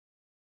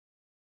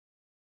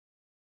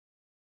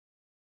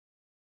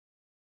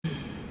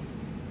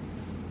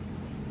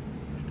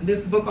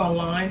This book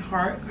online,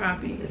 hard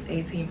copy, is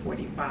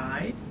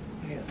 $18.45.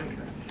 Yeah,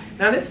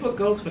 now this book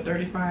goes for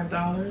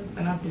 $35,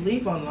 and I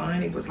believe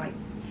online it was like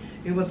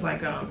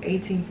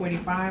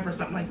 $18.45 or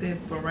something like this.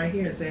 But right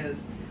here it says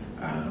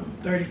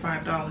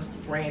 $35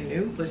 brand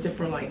new, listed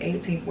for like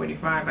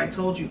 $18.45. I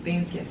told you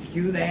things can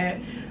skew that.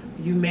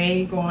 You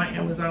may go on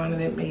Amazon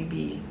and it may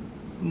be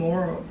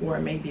more or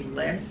it may be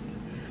less,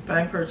 but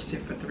I purchased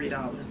it for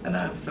 $3, and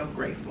I'm so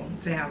grateful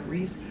to have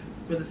Reese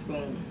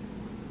Witherspoon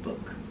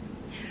book.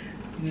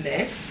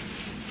 Next,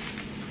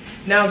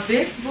 now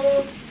this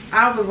book,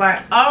 I was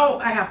like, oh,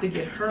 I have to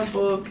get her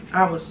book.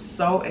 I was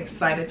so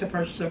excited to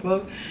purchase her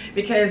book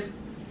because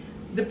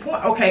the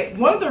point, okay,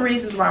 one of the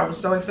reasons why I was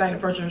so excited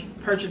to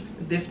purchase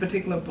this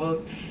particular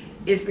book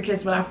is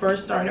because when I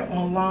first started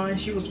online,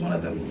 she was one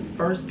of the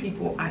first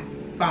people I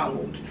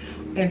followed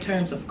in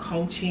terms of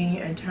coaching,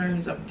 in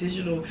terms of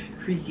digital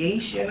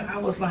creation. I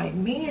was like,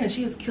 man,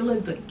 she is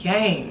killing the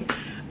game.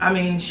 I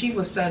mean, she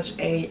was such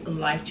a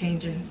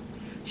life-changing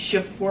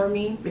shift for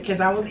me because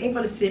I was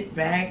able to sit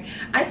back.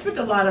 I spent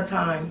a lot of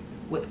time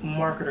with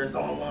marketers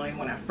online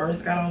when I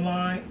first got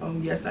online. Oh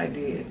yes, I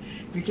did,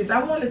 because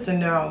I wanted to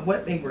know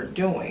what they were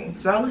doing.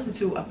 So I listened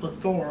to a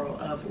plethora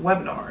of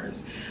webinars,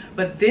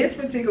 but this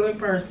particular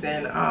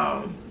person,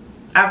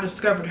 I've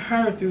discovered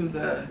her through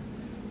the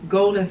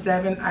Golden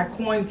Seven. I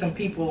coined some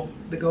people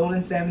the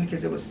Golden Seven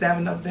because it was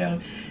 7 of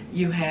them.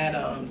 You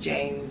had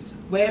James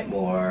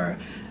Wedmore,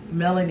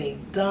 Melanie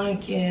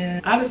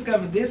Duncan. I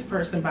discovered this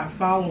person by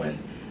following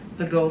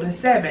the Golden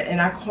Seven,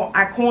 and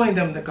I coined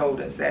them the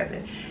Golden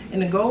Seven.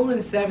 And the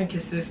Golden Seven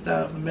consists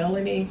of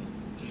Melanie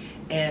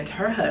and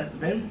her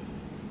husband,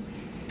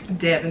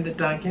 Devin, the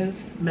Duncans,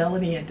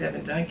 Melanie and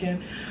Devin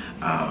Duncan,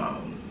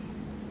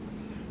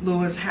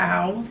 Lewis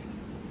Howes,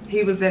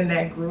 he was in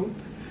that group,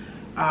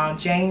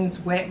 James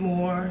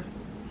Wetmore,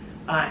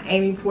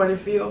 Amy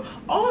Porterfield.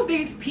 All of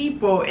these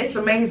people, it's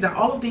amazing,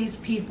 all of these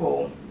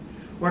people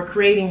were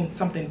creating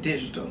something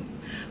digital.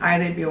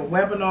 Either it be a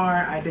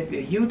webinar, either it be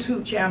a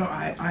YouTube channel,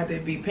 either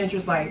it be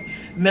Pinterest. Like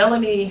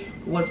Melanie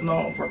was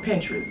known for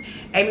Pinterest.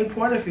 Amy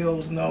Porterfield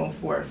was known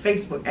for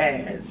Facebook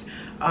ads.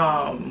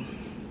 Oh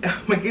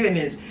my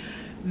goodness.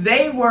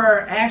 They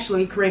were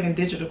actually creating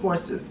digital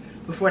courses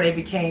before they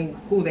became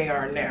who they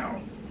are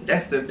now.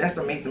 That's the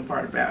amazing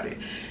part about it.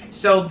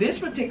 So this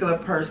particular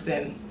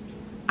person,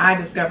 I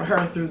discovered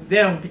her through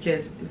them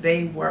because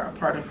they were a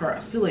part of her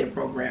affiliate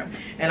program.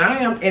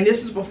 And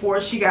this is before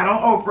she got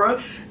on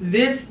Oprah.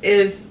 This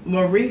is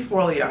Marie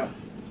Forleo.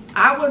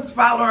 I was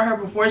following her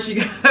before she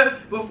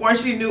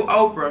knew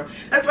Oprah.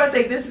 That's why I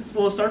say this is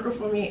full circle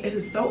for me. It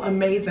is so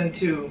amazing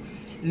to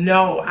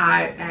know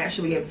I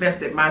actually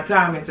invested my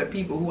time into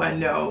people who I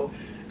know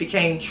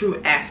became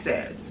true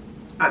assets.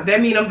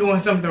 That means I'm doing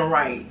something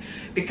right.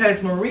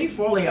 Because Marie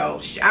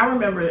Forleo, I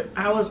remember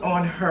I was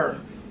on her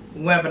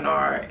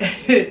webinar.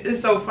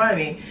 It's so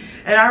funny.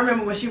 And I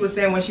remember when she was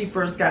saying when she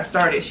first got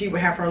started, she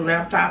would have her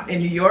laptop in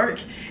New York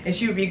and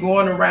she would be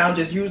going around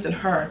just using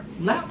her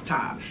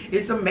laptop.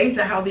 It's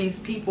amazing how these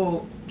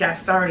people got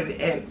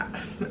started, and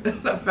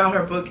I found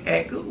her book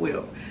at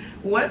Goodwill.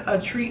 What a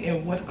treat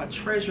and what a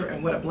treasure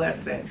and what a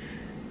blessing.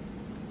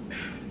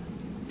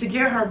 To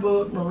get her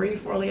book, Marie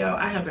Forleo,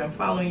 I have been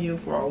following you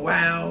for a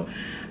while.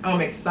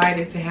 I'm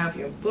excited to have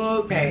your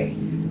book. Okay,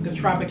 the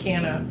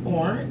Tropicana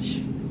Orange,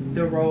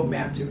 the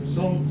Roadmap to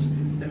Results,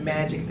 the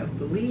Magic of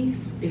Belief,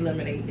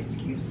 Eliminate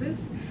Excuses,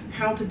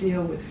 How to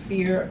Deal with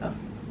Fear of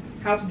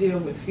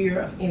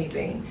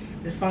Anything,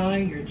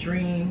 Define Your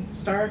Dream,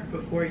 Start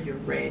Before You're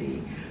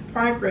Ready,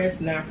 Progress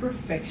Not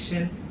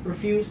Perfection,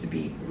 Refuse to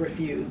Be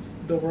Refused,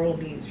 The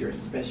World Needs Your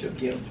Special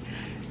Gift.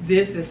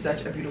 This is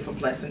such a beautiful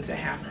blessing to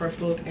have her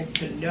book and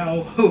to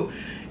know who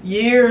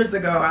years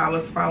ago I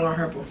was following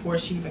her before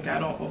she even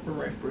got on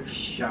Oprah Winfrey's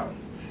show.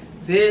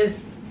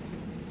 This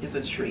is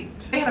a treat.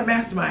 They had a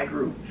mastermind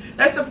group.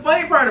 That's the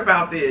funny part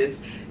about this.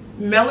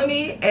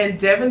 Melanie and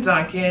Devin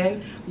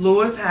Duncan,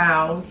 Lewis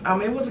Howes,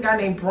 it was a guy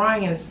named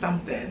Brian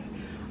something.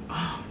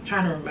 Oh, I'm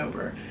trying to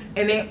remember.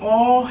 And they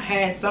all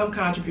had some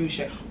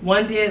contribution.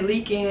 One did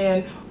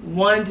LinkedIn,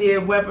 one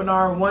did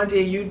webinar, one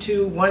did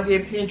YouTube, one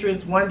did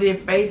Pinterest, one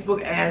did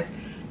Facebook ads.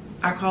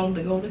 I call them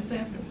the Golden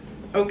Seven.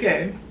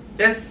 Okay,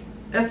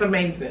 that's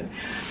amazing.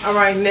 All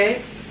right,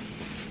 next.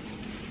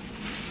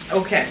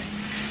 Okay,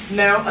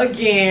 now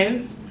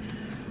again,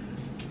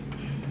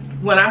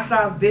 when I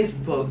saw this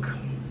book,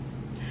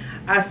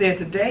 I said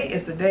today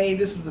is the day.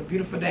 This was a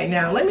beautiful day.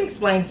 Now let me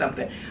explain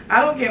something.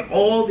 I don't get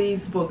all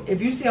these books. If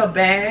you see a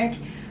bag,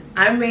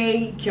 I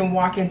can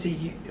walk into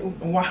YouTube.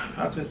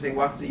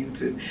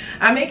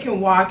 I can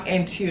walk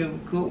into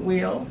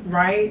Goodwill,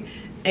 right,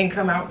 and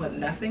come out with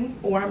nothing,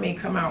 or I may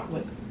come out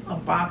with a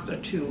box or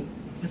two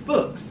with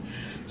books.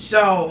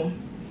 So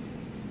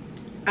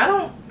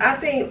I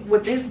think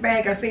with this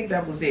bag, I think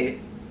that was it,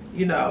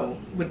 you know,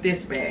 with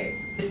this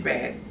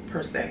bag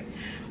per se.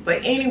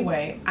 But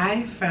anyway,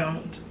 I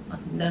found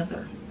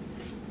another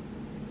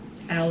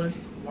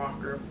Alice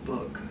Walker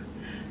book.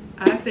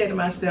 I said to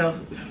myself,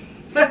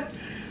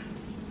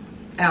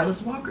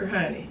 Alice Walker,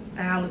 honey,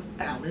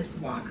 Alice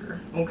Walker,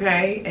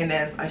 okay? And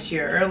as I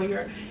shared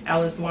earlier,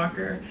 Alice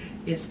Walker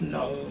is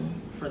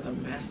known for the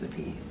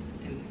masterpiece,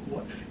 and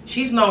what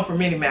she's known for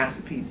many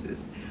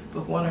masterpieces,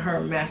 but one of her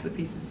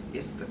masterpieces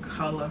is the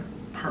color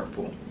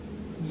purple.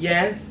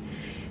 Yes,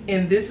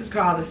 and this is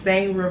called The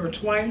Same River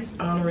Twice,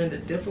 Honoring the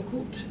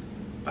Difficult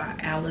by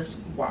Alice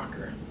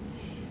Walker.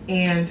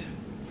 And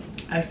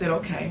I said,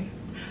 okay,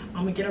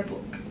 I'm gonna get her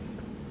book.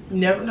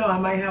 Never know, I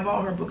might have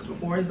all her books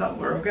before it's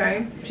over,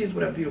 okay? She's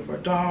with a beautiful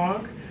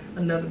dog,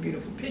 another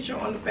beautiful picture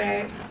on the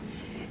back,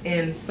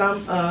 and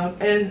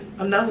and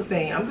another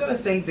thing, I'm gonna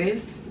say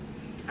this,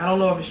 I don't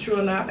know if it's true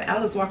or not, but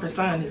Alice Walker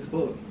signed his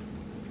book.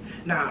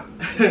 Now,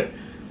 I'm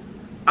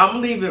gonna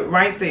leave it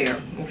right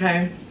there,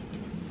 okay?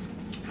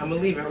 I'm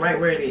gonna leave it right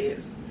where it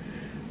is.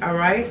 All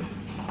right,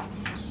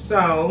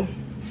 so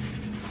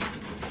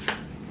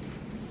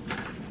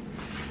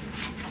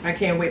I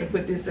can't wait to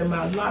put this in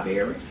my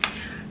library.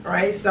 All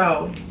right,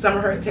 so some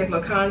of her table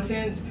of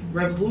contents: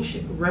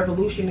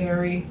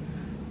 revolutionary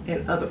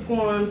and other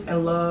poems,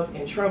 and love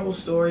and trouble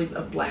stories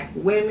of Black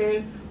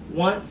women.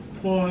 Once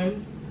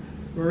poems: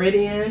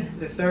 Meridian,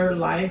 The Third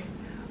Life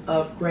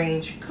of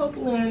Grange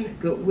Copeland,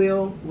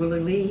 Goodwill, Willie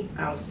Lee,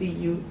 I'll See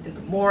You in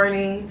the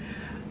Morning,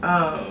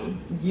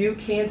 You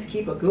Can't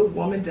Keep a Good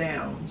Woman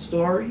Down,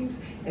 Stories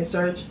in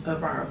Search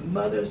of Our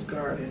Mother's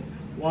Garden,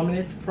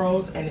 Womanist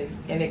Prose, and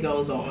it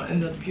goes on,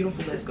 and the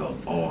beautiful list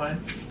goes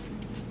on.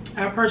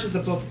 I purchased the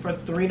book for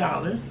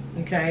 $3,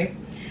 okay,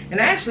 and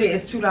actually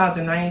it's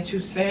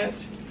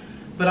 $2.92,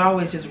 but I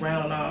always just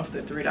round off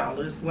the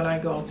 $3. When I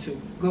go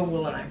to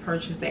Goodwill and I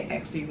purchase, they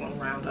actually want to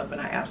round up,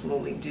 and I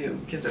absolutely do,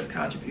 because there's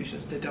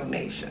contributions to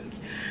donations.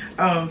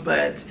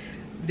 But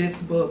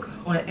this book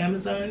on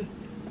Amazon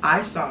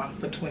I saw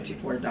for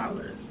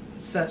 $24.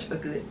 Such a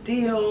good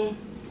deal.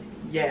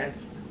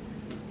 Yes,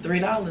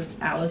 $3.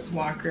 Alice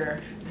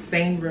Walker, The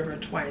Same River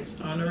Twice,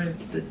 Honoring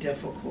the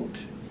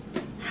Difficult.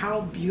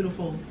 How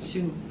beautiful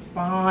to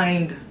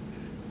find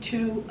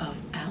two of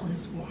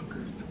Alice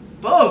Walker's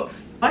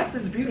books. Life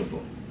is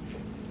beautiful.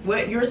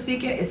 What you're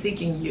seeking is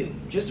seeking you.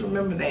 Just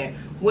remember that.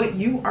 What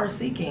you are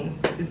seeking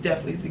is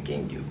definitely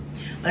seeking you.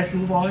 Let's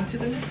move on to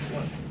the next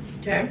one,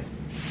 okay?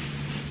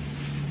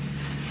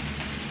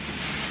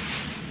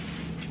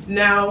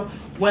 Now,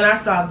 when I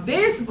saw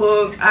this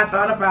book, I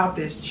thought about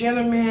this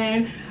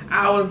gentleman.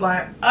 I was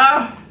like,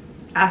 oh,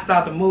 I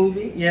saw the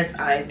movie. Yes,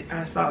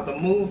 I saw the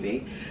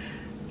movie.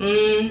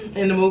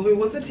 And the movie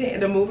was a 10.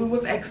 The movie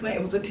was excellent.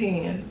 It was a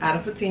 10 out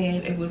of a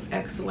 10. It was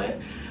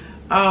excellent.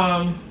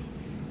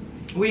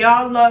 We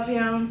all love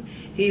him.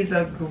 He's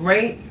a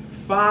great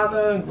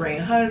father, a great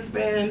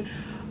husband.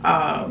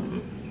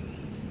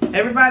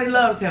 Everybody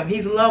loves him.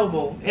 He's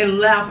lovable and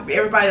laughable.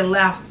 Everybody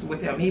laughs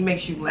with him. He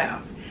makes you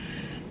laugh.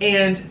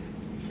 And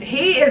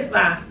he is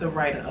not the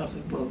writer of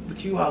the book,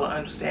 but you all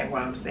understand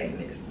why I'm saying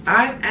this.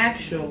 I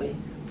actually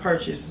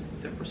purchased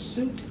The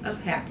Pursuit of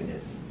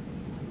Happiness.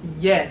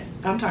 Yes,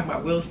 I'm talking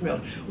about Will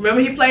Smith.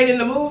 Remember, he played in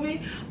the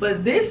movie?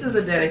 But this is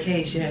a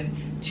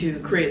dedication to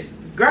Chris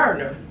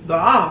Gardner, the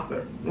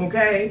author,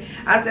 okay?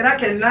 I said I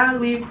cannot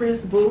leave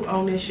Chris' book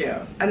on this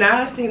shelf. And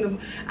now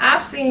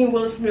I've seen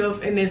Will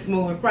Smith in this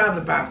movie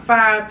probably about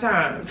 5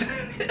 times.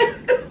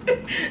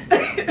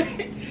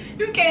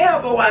 You can't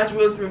help but watch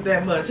Will Smith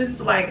that much.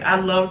 It's like I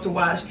love to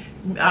watch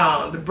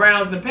the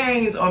Browns and the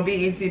Pains on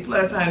BET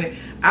Plus, honey.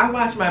 I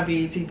watch my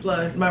BET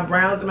Plus, my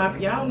Browns and my,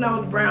 y'all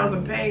know the Browns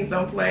and Pains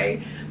don't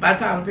play by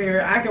Tyler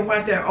Perry. I can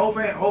watch that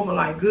over and over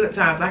like Good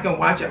Times. I can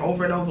watch it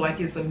over and over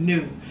like it's a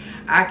new.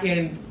 I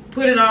can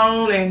put it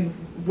on and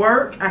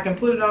work. I can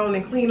put it on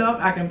and clean up.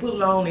 I can put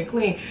it on and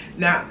clean.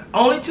 Now,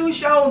 only 2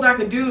 shows I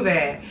can do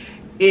that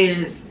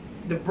is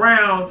the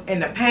Browns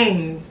and the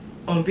Pains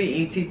on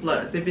BET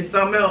Plus. If it's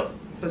something else,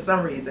 for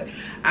some reason,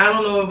 I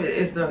don't know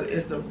if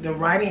it's the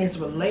writing is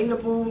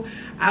relatable.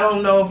 I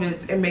don't know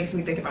if it makes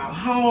me think about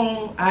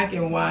home. I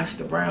can watch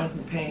the Browns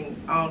and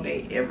Pains all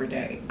day, every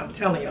day. I'm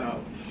telling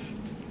y'all.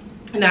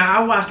 Now,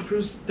 I watched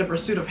The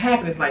Pursuit of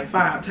Happiness like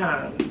 5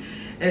 times.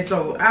 And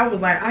so I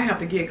was like, I have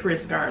to get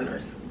Chris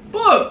Gardner's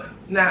book.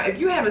 Now, if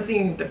you haven't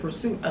seen The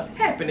Pursuit of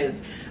Happiness,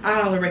 I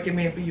highly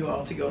recommend for you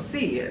all to go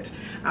see it.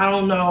 I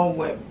don't know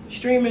what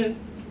streaming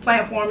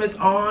platform is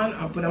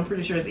on, but I'm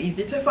pretty sure it's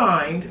easy to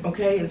find,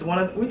 okay? It's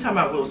we're talking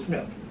about Will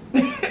Smith.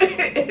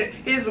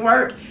 His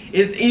work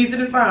is easy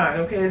to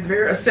find, okay? It's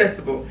very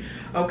accessible,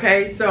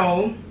 okay?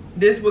 So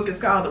this book is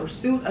called The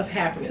Pursuit of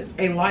Happiness,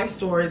 a life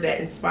story that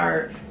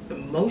inspired the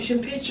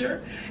motion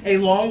picture, A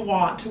Long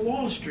Walk to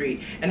Wall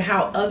Street, and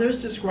how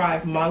others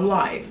describe my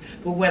life.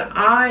 But when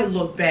I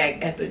look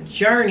back at the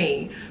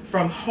journey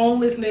from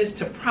homelessness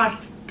to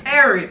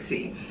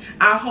prosperity,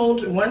 I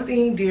hold one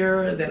thing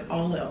dearer than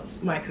all else: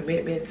 my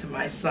commitment to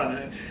my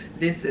son.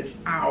 This is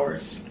our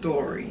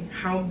story.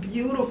 How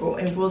beautiful.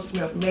 And Will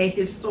Smith made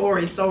his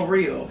story so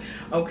real,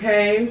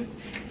 okay?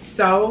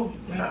 So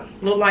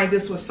look like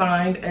this was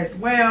signed as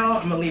well.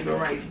 I'm gonna leave it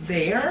right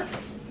there.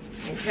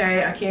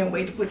 Okay, I can't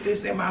wait to put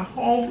this in my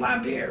home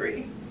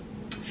library.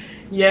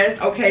 Yes,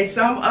 okay,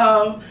 some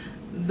of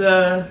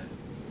the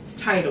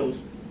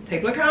titles,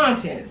 table of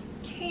contents: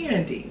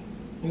 Candy.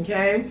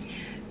 Okay,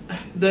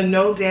 the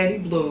No Daddy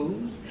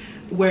Blues.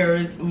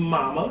 Where's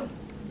Mama?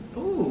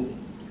 Ooh,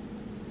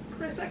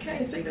 Chris, I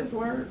can't say this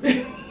word.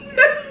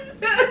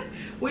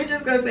 We're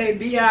just gonna say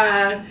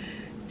BITC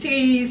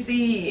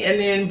and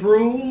then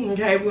Brew.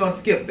 Okay, we're gonna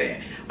skip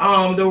that.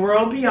 The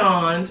World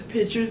Beyond,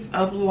 Pictures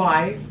of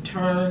Life,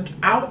 Turned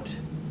Out,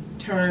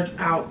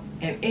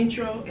 an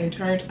Intro, and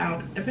Turned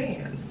Out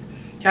Advanced.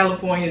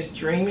 California's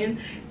Dreaming,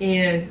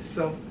 and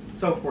so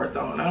forth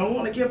on. I don't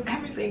want to give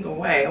everything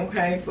away,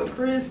 okay? But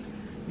Chris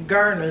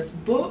Gardner's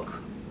book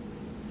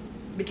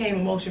became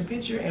a motion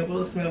picture, and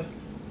Will Smith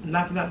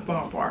knocked it out the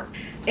ballpark.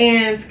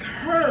 And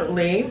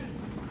currently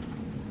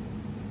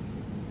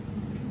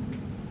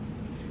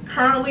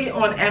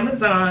on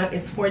Amazon,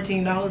 it's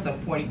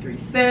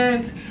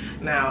 $14.43.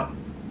 Now,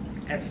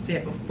 as I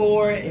said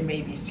before, it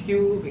may be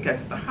skewed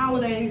because of the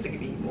holidays. It could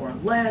be more or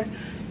less.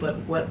 But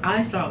what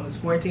I saw was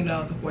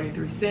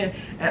 $14.43.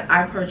 And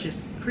I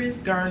purchased Chris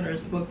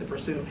Gardner's book, The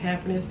Pursuit of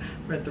Happiness,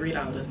 for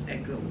 $3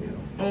 at Goodwill.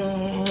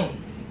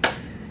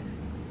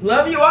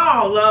 Love you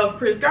all. Love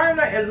Chris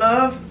Gardner and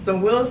love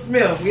some Will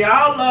Smith. We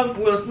all love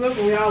Will Smith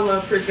and we all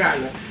love Chris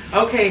Gardner.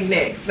 Okay,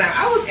 next. Now,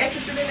 I was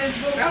interested in this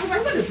book. I was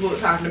like, what is this book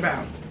talking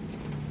about?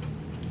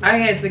 I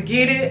had to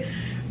get it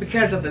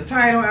because of the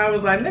title. I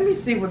was like, let me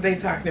see what they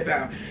talking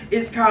about.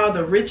 It's called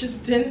The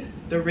Richest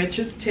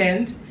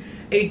 10,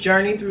 A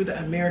Journey Through the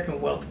American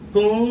Wealth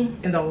Boom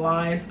in the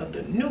Lives of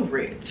the New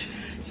Rich.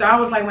 So I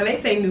was like, when they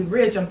say new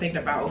rich, I'm thinking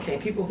about, okay,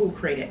 people who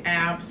created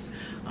apps,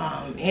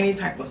 any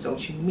type of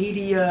social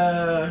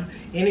media,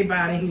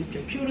 anybody who's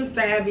computer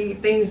savvy,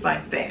 things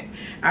like that.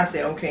 I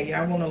said, okay,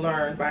 yeah, I want to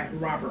learn by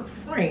Robert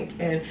Frank.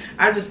 And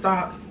I just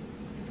thought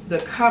the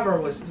cover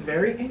was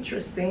very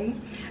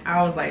interesting.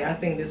 I was like, I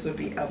think this would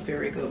be a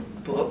very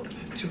good book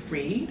to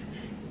read.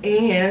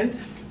 And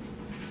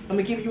let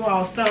me give you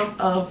all some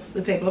of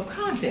the table of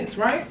contents,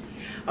 right?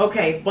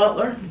 Okay,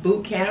 Butler,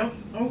 Boot Camp.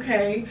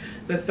 Okay,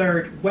 The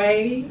Third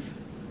Wave,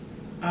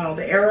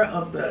 The Era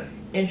of the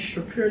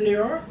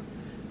Entrepreneur,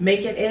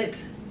 Making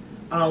It,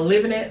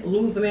 Living It,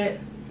 Losing It,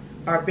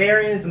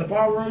 Barbarians in the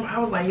Ballroom. I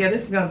was like, yeah,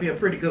 this is going to be a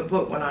pretty good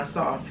book. When I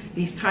saw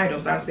these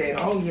titles, I said,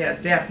 oh yeah,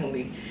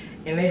 definitely.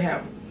 And they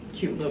have a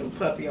cute little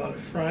puppy on the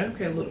front.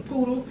 Okay, a little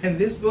poodle. And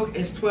this book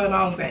is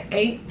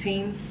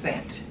 $12.18.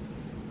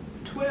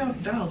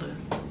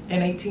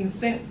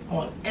 $12.18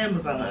 on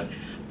Amazon.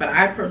 But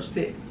I purchased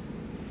it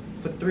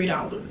for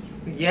 $3.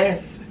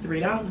 Yes,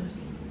 $3.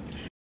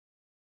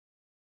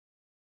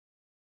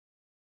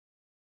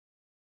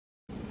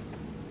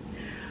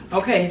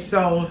 Okay,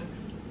 so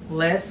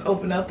let's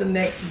open up the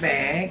next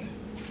bag.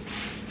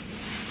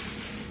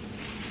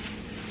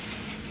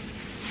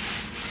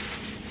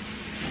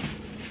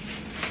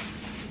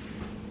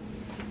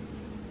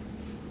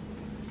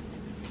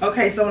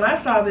 Okay, so when I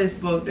saw this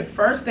book, the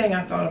first thing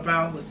I thought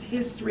about was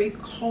history,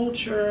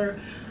 culture,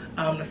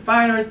 the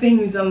finer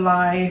things in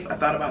life. I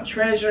thought about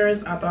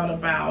treasures. I thought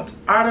about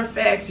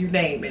artifacts, you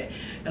name it.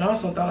 And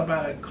also thought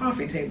about a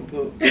coffee table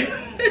book.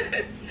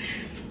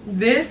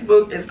 This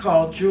book is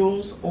called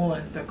Jewels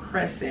on the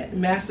Crescent,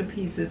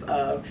 Masterpieces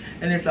of,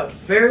 and it's a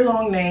very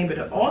long name, but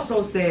it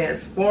also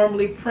says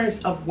formerly Prince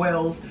of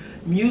Wales,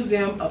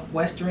 Museum of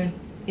Western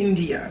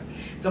India.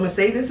 So I'm going to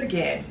say this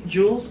again,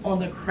 Jewels on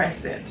the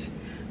Crescent,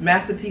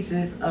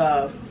 Masterpieces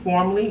of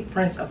formerly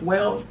Prince of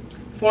Wales,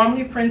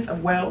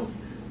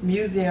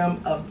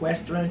 Museum of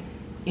Western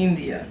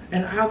India.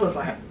 And I was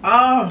like,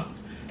 oh,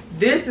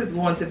 this is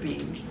going to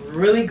be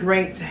really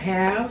great to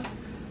have.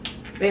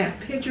 They have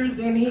pictures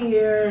in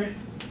here.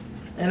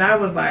 And I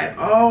was like,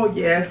 oh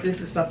yes,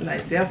 this is something I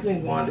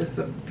definitely want. This is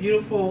a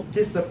beautiful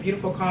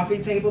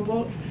coffee table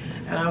book.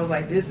 And I was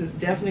like, this is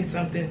definitely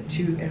something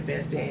to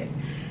invest in.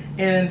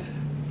 And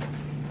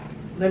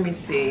let me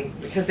see,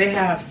 because they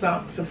have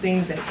some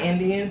things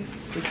in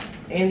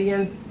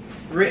Indian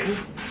written.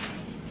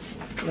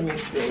 Let me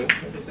see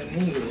if it's in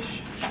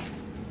English.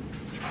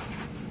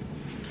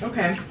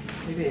 Okay,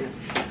 it is.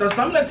 So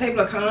some of the table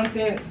of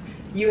contents,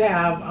 you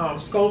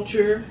have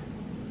sculpture,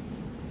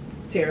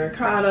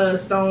 terracotta,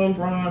 stone,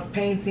 bronze,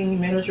 painting,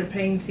 miniature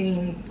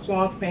painting,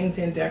 cloth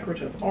painting,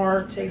 decorative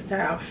art,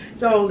 textile.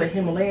 So the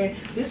Himalayan,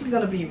 this is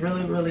going to be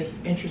really, really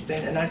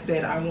interesting. And I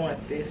said I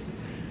want this.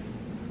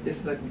 This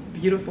is a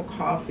beautiful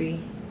coffee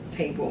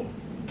table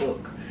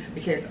book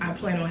because I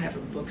plan on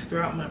having books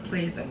throughout my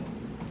place and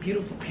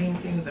beautiful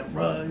paintings and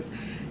rugs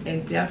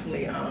and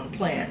definitely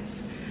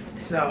plants.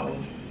 So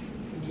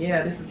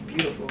yeah, this is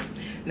beautiful.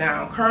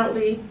 Now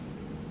currently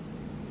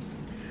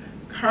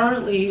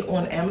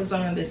on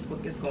Amazon, this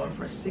book is going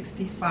for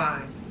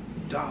 $65.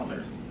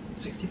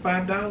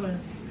 $65.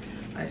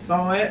 I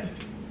saw it.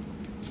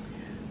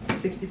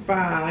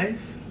 $65.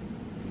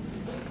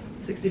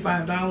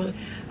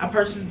 I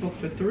purchased this book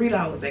for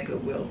 $3 at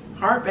Goodwill.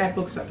 Hardback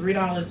books are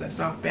 $3 and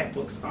softback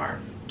books are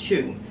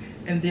 $2.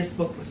 And this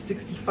book was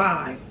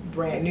 $65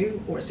 brand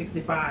new or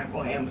 $65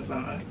 on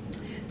Amazon.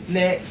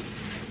 Next,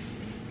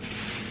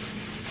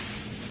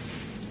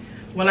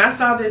 when I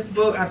saw this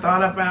book, I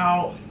thought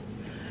about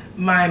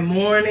my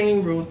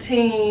morning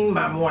routine,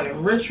 my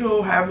morning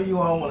ritual, however you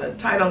all want to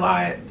title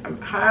it,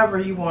 however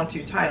you want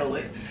to title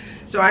it.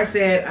 So I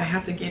said I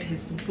have to get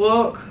his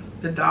book,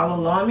 The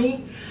Dalai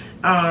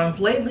Lama.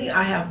 Lately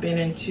I have been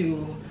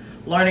into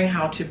learning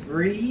how to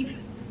breathe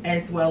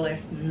as well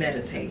as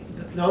meditate.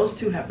 Those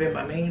two have been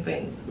my main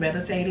things,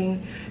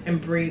 meditating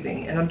and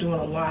breathing. And I'm doing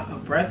a lot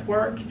of breath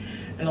work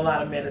and a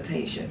lot of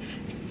meditation.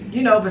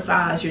 You know,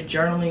 besides your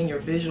journaling, your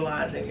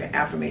visualizing, your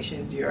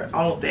affirmations, your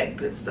all of that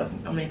good stuff.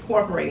 I'm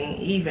incorporating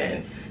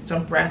even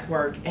some breath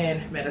work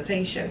and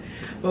meditation.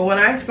 But when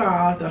I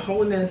saw the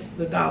Holiness,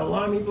 the Dalai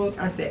Lama book,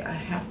 I said, I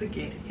have to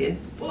get his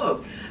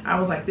book. I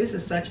was like, this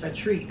is such a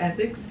treat.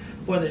 Ethics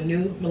for the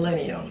New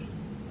Millennium,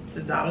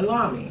 the Dalai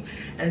Lama.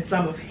 And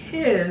some of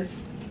his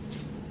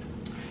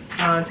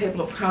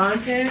table of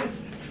contents.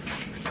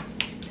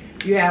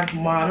 You have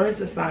modern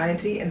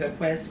society and the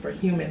quest for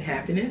human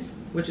happiness,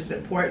 which is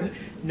important.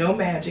 No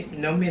magic,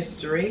 no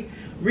mystery.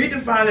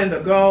 Redefining the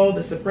goal,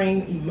 the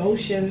supreme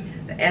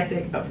emotion, the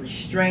ethic of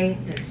restraint,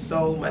 and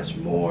so much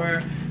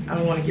more. I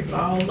don't want to give it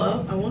all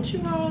up. I want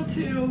you all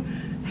to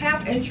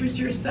have interest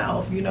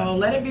yourself, you know,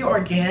 let it be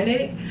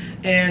organic.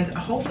 And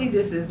hopefully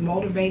this is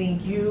motivating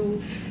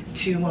you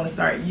to want to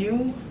start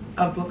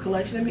a book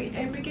collection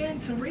and begin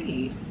to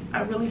read.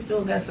 I really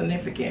feel that's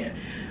significant.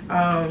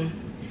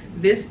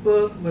 This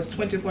book was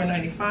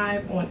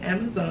 $24.95 on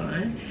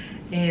Amazon,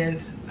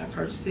 and I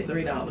purchased it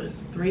 $3.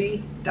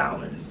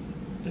 $3.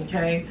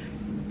 Okay,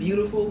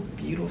 beautiful,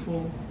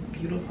 beautiful,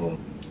 beautiful.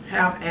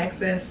 Have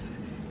access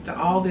to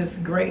all this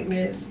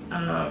greatness.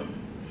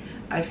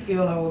 I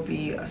feel I will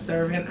be a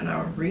servant, and I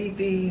will read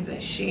these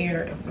and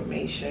share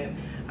information.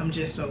 I'm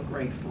just so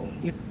grateful.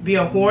 Be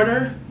a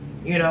hoarder,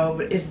 you know,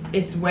 but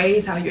it's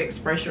ways how you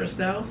express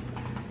yourself.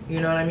 You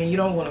know what I mean? You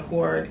don't want to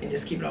hoard and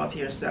just keep it all to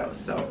yourself.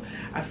 So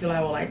I feel I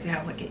would like to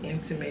have like an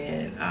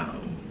intimate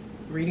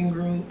reading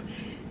group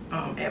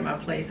at my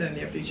place in the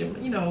near future.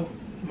 You know,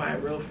 my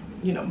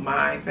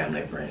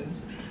family and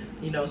friends,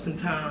 you know,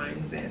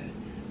 sometimes,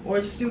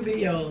 or just do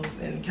videos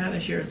and kind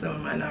of share some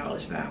of my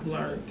knowledge that I've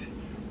learned.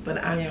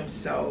 But I am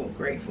so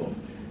grateful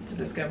to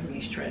discover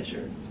these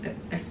treasures,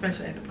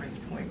 especially at the price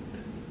point.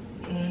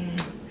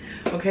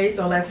 Okay,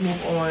 so let's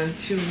move on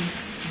to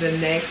the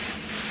next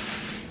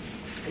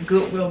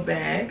Goodwill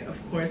bag, of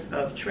course,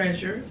 of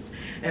treasures.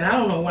 And I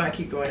don't know why I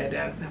keep throwing it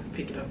down, because I have to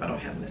pick it up. I don't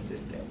have an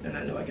assistant, and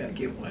I know I gotta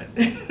get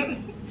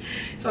one.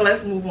 So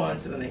let's move on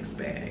to the next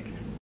bag.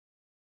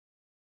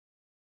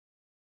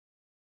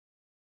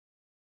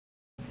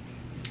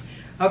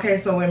 Okay,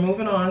 so we're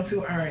moving on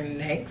to our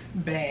next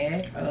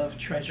bag of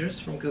treasures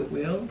from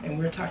Goodwill, and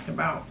we're talking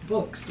about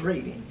books,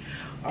 reading.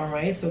 All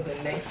right, so the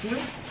next one.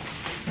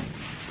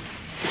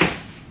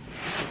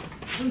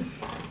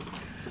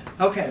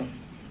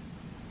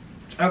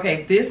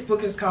 Okay, this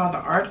book is called The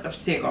Art of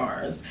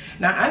Cigars.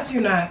 Now, I do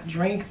not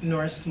drink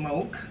nor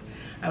smoke.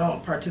 I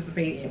don't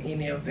participate in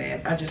any of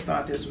that. I just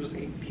thought this was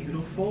a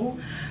beautiful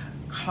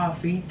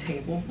coffee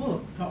table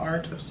book, The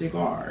Art of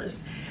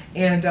Cigars.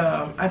 And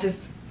I just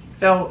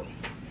felt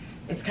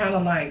it's kind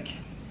of like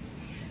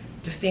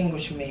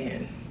distinguished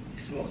men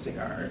smoke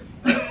cigars.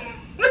 But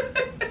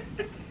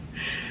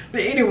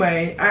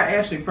anyway, I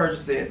actually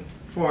purchased it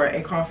for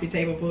a coffee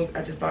table book.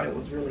 I just thought it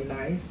was really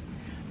nice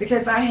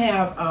because I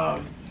have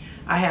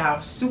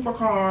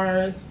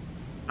supercars,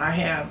 I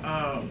have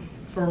a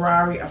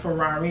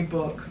Ferrari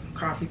book,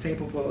 coffee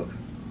table book.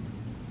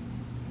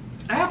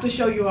 I have to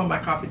show you all my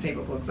coffee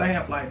table books. I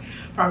have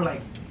probably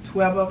like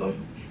 12 of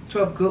them,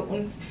 12 good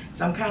ones.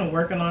 So I'm kind of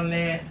working on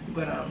that,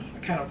 but I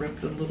kind of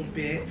ripped a little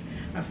bit.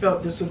 I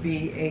felt this would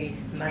be a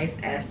nice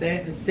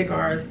asset. The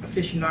Cigars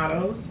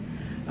Aficionados,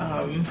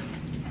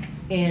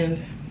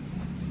 and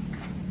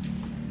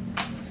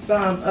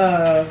some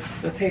of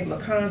the table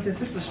of contents.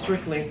 This is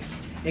strictly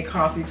a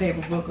coffee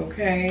table book,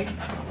 okay?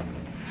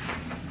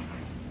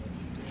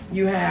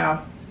 You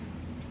have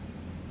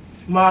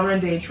Modern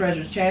Day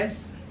Treasure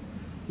Chest.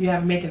 You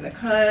have Making the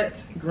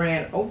Cut,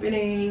 Grand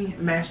Opening,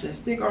 Matchless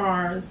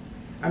Cigars,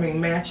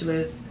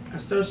 matchless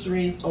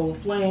accessories, Old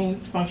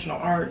Flames, Functional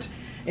Art,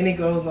 and it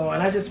goes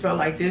on. I just felt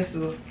like this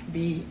would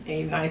be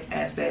a nice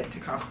asset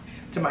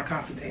to my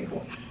coffee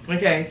table.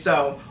 Okay,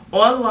 so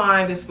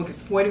online this book is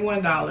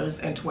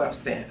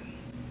 $41.12.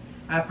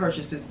 I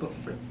purchased this book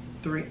for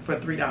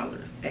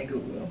 $3 at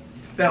Goodwill.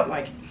 Felt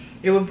like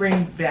it would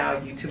bring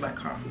value to my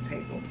coffee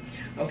table.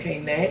 Okay,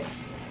 next.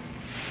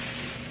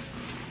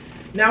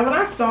 Now when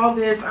I saw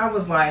this, I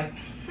was like,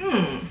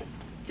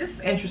 this is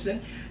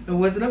interesting. The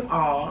Wizard of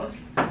Oz.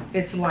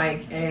 It's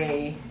like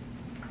it's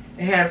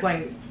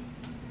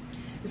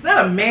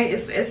not a man,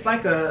 it's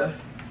like a,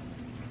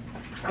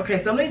 okay,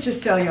 so let me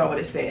just tell y'all what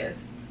it says.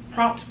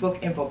 Prompt book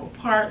and vocal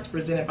parts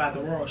presented by the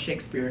Royal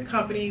Shakespeare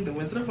Company, The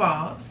Wizard of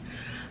Oz,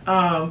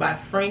 by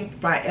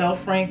L.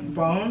 Frank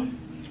Baum,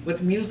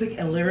 with music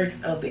and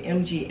lyrics of the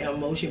MGM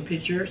motion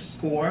picture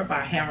score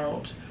by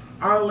Harold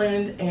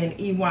Arlen and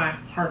E.Y.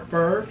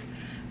 Hartberg,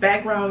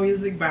 background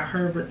music by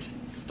Herbert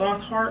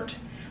Stothart,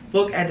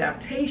 book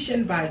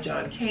adaptation by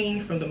John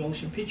Kane from the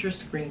motion picture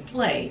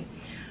screenplay.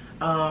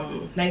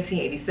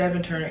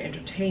 1987 Turner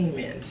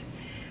Entertainment.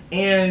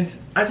 And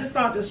I just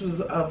thought this was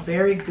a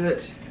very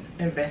good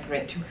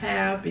investment to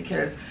have,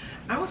 because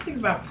I was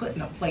thinking about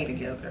putting a play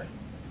together.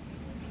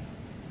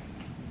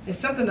 It's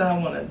something that I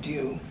want to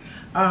do,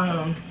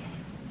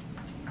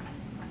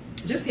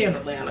 just here in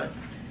Atlanta.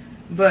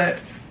 But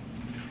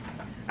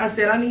I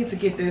said I need to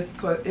get this,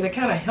 because it'll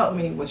kind of help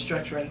me with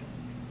structuring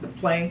the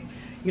play.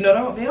 You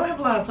know, they don't have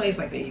a lot of plays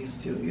like they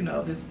used to. You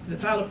know, the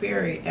Tyler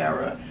Perry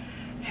era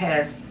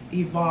has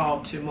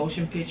evolved to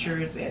motion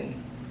pictures and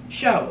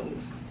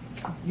shows.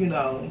 You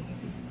know,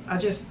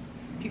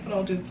 people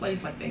don't do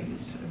plays like they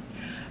used to.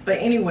 But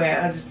anyway,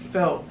 I just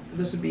felt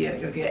this would be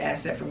a good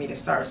asset for me to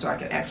start, so I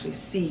can actually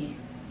see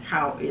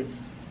how it's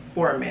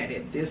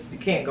formatted. This, you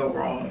can't go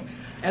wrong.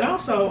 And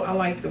also, I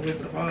like The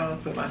Wizard of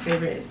Oz, but my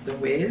favorite is The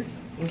Wiz,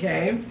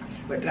 okay?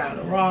 With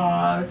Diana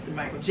Ross and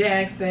Michael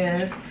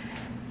Jackson.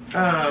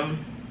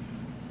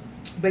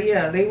 But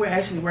yeah, they were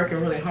actually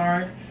working really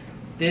hard.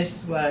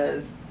 This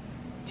was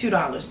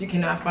 $2. You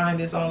cannot find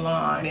this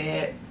online.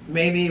 And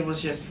maybe it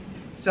was just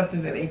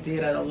something that they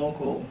did at a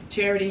local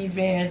charity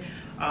event,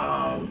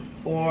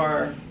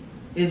 or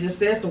it just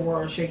says the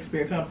World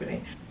Shakespeare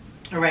Company.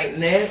 All right,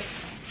 next.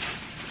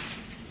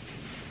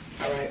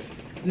 All right.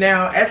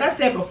 Now, as I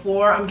said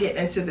before, I'm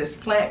getting into this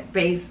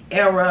plant-based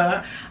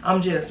era.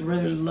 I'm just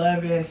really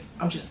loving,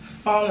 I'm just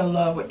falling in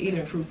love with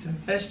eating fruits and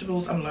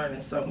vegetables. I'm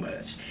learning so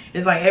much.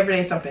 It's like every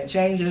day something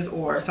changes,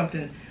 or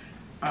something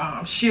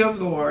shifts,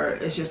 or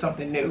it's just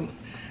something new.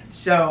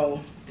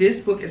 So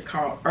this book is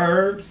called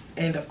Herbs,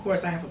 and of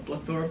course I have a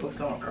plethora of books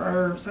on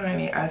herbs,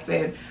 honey. I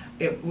said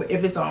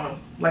if it's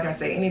on, like I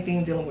say,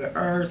 anything dealing with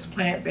herbs,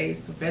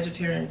 plant-based,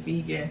 vegetarian,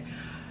 vegan,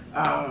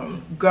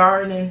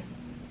 gardening,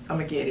 I'm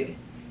gonna get it.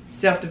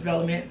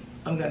 Self-development,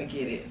 I'm gonna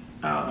get it.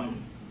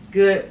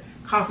 Good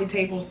coffee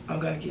tables, I'm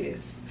gonna get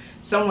it.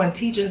 Someone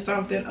teaching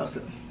something, I'm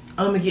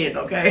gonna get it,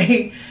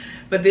 okay?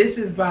 But this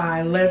is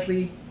by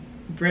Leslie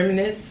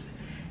Breminus.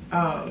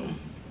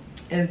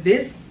 In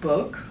this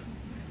book,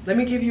 let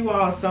me give you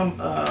all some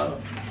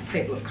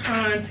table of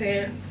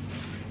contents.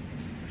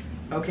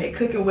 Okay,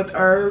 cooking with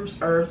herbs,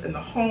 herbs in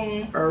the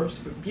home, herbs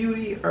for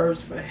beauty,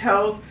 herbs for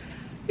health.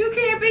 You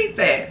can't beat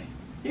that.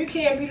 You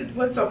can't beat it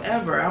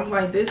whatsoever. I'm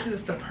like, this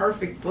is the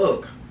perfect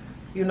book.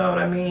 You know what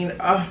I mean?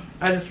 I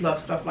just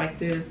love stuff like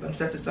this. I'm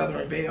such a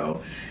Southern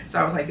Belle. So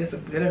I was like, this is a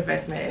good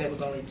investment, and it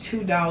was only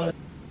 $2.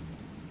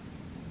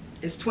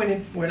 It's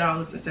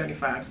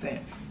 $24.75.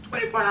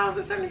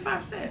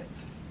 $24.75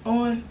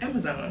 on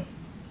Amazon.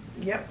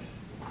 Yep.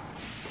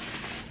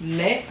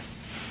 Next,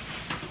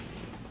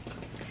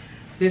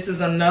 this is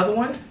another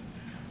one.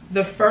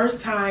 The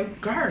First Time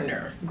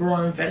Gardener,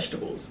 growing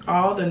vegetables.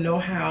 All the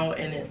know-how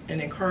and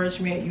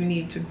encouragement you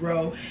need to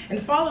grow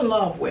and fall in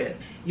love with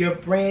your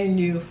brand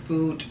new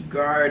food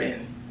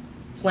garden.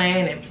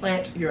 Plan and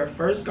plant your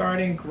first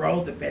garden.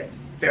 Grow the best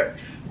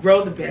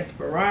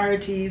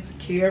varieties.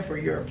 Care for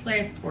your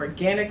plants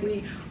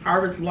organically.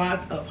 Harvest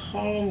lots of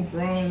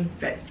homegrown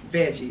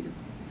veggies.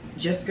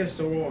 Jessica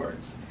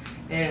Swords.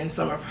 And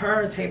some of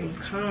her table of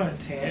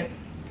content.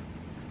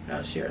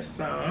 I'll share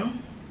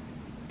some.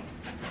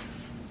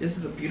 This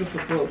is a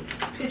beautiful book,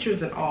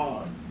 pictures and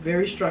all,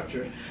 very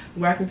structured.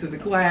 Welcome to the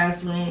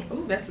classroom.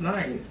 Oh, that's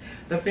nice.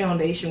 The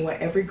foundation where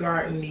every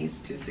garden needs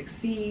to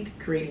succeed.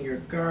 Creating your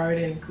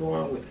garden,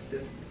 growing with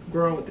the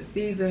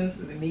seasons,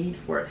 the need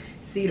for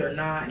seed or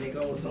not, and it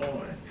goes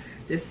on.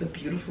 This is a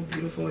beautiful,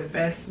 beautiful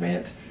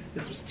investment.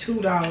 This was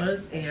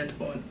 $2, and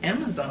on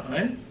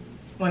Amazon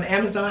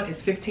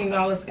it's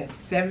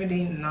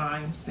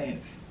 $15.79.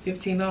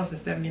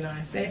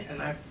 $15.79,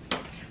 and I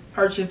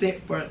purchased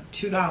it for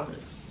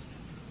 $2.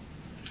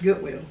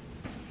 Goodwill.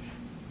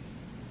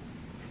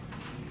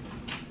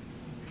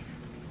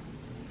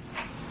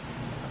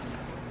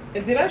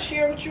 And did I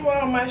share with you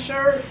all my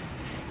shirt?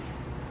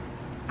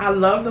 I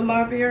love the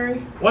library.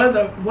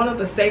 One of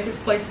the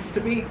safest places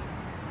to be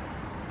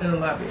in the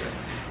library.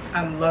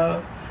 I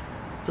love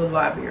the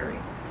library.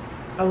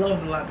 I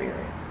love the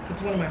library.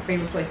 It's one of my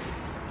favorite places.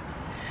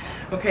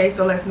 Okay,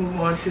 so let's move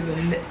on to the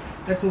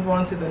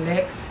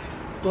next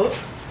book.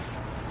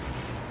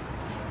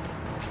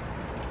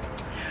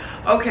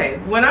 Okay,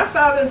 when I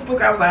saw this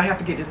book, I was like, I have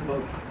to get this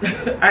book.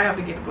 I have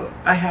to get the book.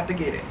 I have to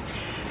get it.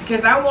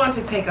 Because I want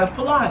to take up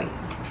Pilates.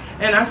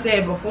 And I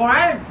said, before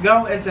I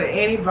go into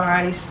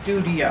anybody's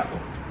studio,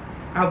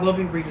 I will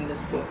be reading this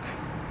book.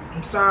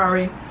 I'm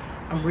sorry.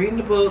 I'm reading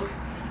the book,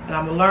 and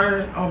I'm going to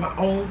learn on my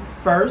own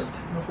first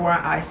before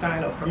I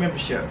sign up for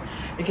membership.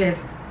 Because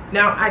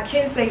now I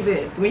can say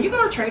this. When you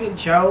go to Trader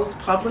Joe's,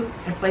 Publix,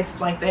 and places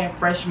like that,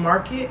 Fresh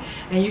Market,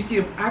 and you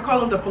see, I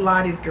call them the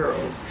Pilates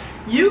girls.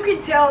 You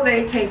can tell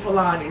they take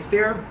Pilates.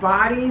 Their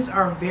bodies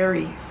are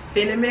very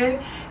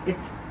feminine.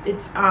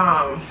 It's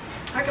how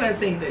can I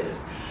say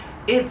this?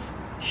 It's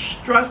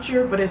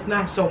structured, but it's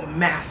not so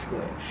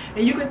masculine.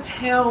 And you can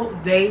tell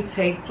they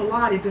take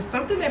Pilates. It's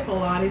something that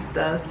Pilates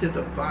does to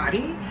the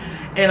body.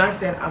 And I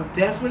said, I'm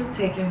definitely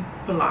taking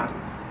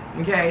Pilates.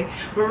 Okay,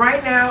 but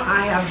right now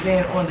I have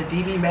been on the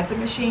DB method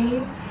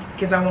machine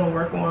because I want to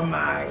work on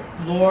my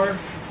lower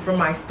from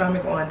my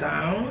stomach on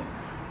down.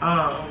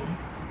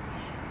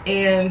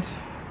 And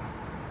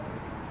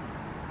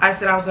I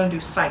said I was going to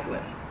do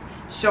cycling.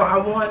 So I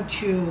want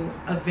to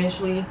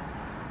eventually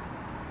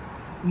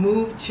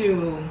move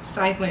to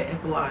cycling and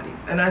Pilates.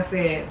 And I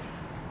said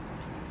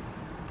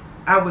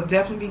I would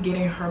definitely be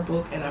getting her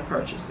book, and I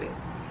purchased it.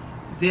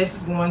 This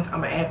is I'm going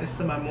to add this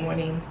to my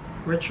morning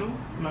ritual,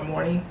 my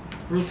morning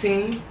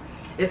routine.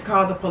 It's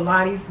called The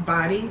Pilates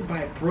Body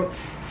by Brooke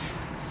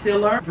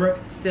Siller.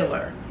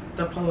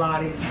 The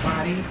Pilates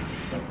Body,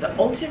 the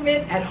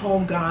ultimate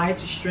at-home guide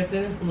to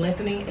strengthening,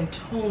 lengthening, and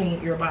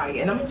toning your body.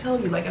 And I'm gonna tell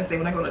you, like I say,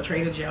 when I go to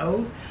Trader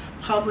Joe's,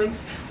 Publix,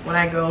 when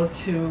I go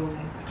to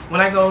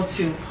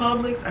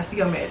Publix, I see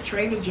them at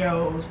Trader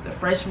Joe's, the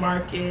Fresh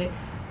Market.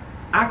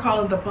 I call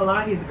them the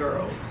Pilates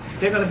girls.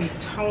 They're gonna be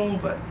toned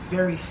but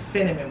very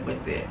feminine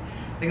with it.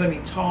 They're gonna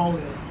be tall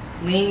and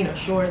lean or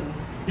short, and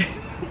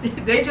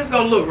they just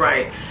gonna look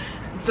right.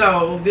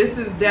 So this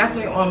is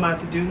definitely on my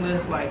to-do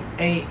list, like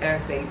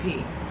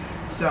ASAP.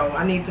 So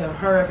I need to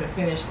hurry up and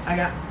finish. I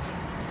got,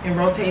 in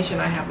rotation,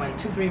 I have like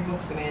 2-3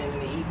 books, and then in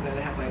the evening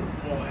I have like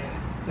 1,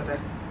 because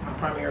that's my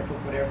primary book,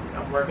 whatever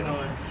I'm working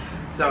on.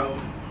 So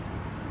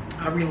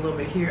I read a little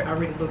bit here, I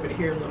read a little bit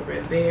here, a little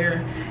bit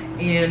there,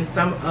 and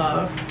some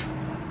of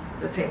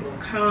the table of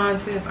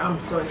contents. I'm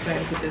so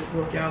excited to get this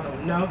book, y'all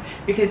don't know,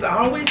 because I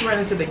always run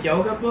into the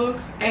yoga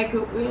books at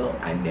Goodwill.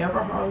 I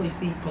never hardly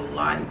see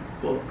Pilates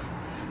books.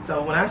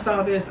 So when I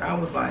saw this, I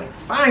was like,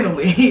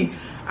 finally.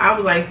 I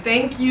was like,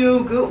 thank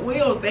you,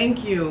 Goodwill,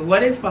 thank you.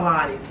 What is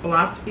Pilates?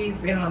 Philosophies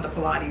behind the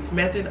Pilates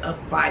method of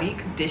body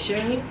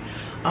conditioning,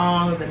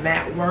 the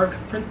mat work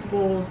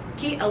principles,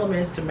 key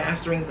elements to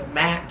mastering the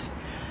mat,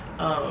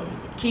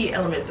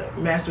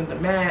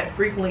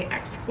 frequently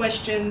asked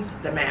questions,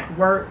 the mat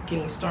work,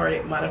 getting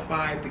started,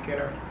 modified,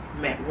 beginner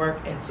mat work,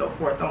 and so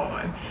forth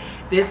on.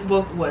 This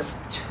book was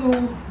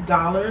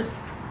 $2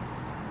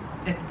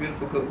 at the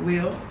beautiful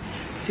Goodwill,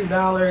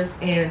 $2,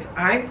 and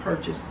I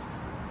purchased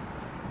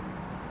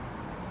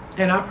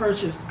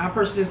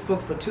this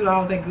book for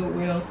 $2 at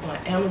Goodwill. On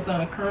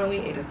Amazon currently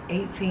it is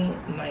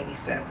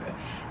 $18.97,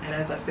 and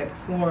as I said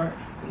before,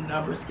 the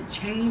numbers can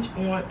change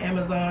on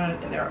Amazon,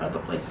 and there are other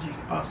places you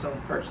can also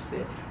purchase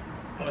it.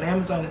 On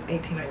Amazon it's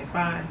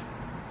 $18.95,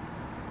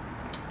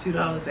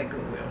 $2 at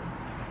Goodwill.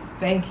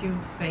 Thank you,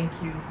 thank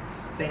you,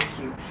 thank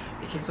you,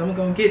 because I'm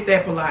gonna get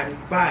that Pilates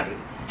Body.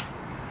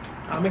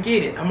 I'm gonna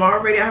get it. I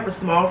have a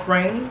small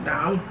frame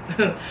now.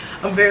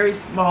 I'm very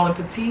small and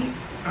petite,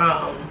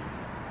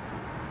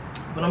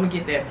 but I'm gonna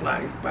get that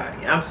Pilates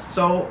Body. I'm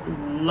so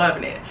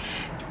loving it.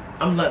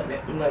 I'm loving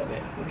it.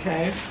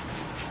 Okay,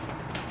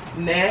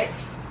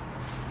 next.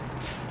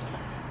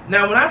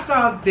 Now when I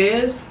saw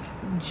this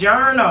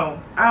journal,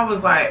 I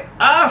was like,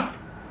 oh,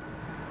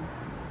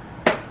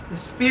 the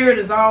spirit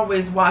is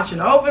always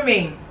watching over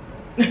me.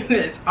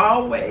 It's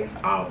always.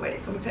 I'm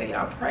gonna tell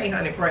y'all, pray,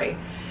 honey, pray.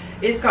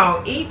 It's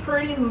called Eat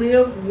Pretty,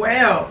 Live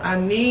Well. I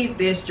need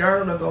this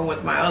journal to go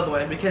with my other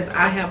one, because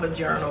I have a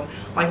journal.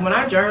 Like when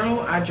I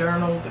journal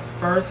the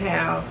first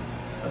half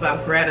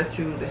about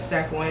gratitude. The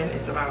second one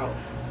is about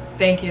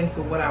thanking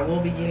for what I will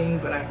be getting,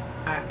 but I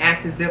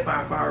act as if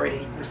I've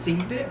already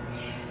received it.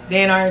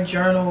 Then I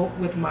journal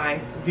with my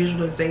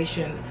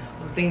visualization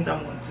of things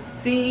I want to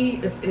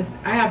see.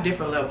 I have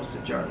different levels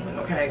of journaling,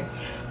 okay?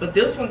 But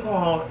this one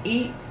called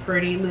Eat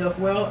Pretty, Live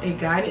Well, a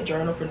guided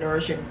journal for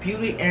nourishing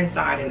beauty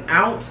inside and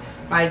out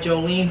by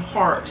Jolene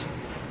Hart,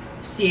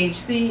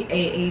 CHC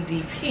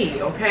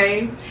AADP,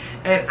 okay?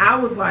 And I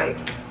was like,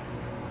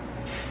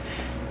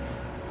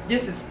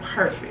 this is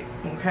perfect,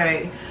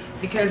 okay?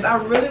 Because I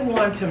really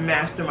want to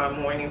master my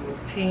morning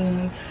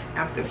routine.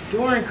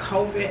 During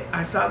COVID,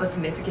 I saw the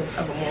significance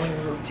of a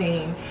morning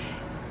routine.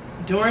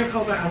 During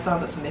COVID, I saw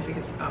the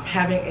significance of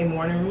having a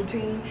morning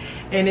routine,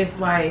 and it's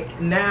like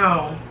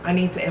now I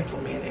need to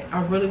implement it.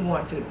 I really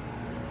want to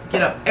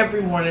get up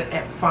every morning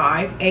at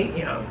 5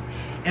 a.m.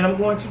 and I'm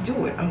going to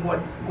do it. I'm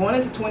going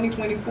into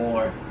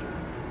 2024,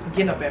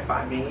 getting up at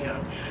 5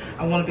 a.m.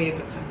 I want to be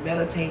able to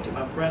meditate, do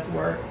my breath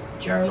work,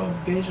 journal,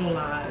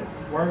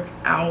 visualize, work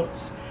out,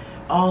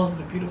 all of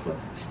the beautiful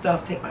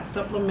stuff, take my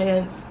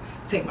supplements,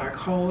 take my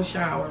cold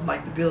shower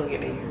like the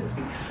billionaires.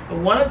 But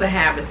one of the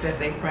habits that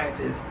they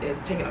practice is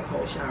taking a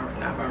cold shower,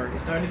 and I've already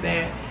started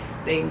that.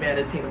 They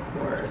meditate, of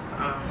course.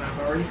 I've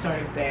already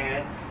started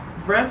that.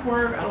 Breath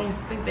work, I don't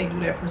think they do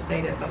that per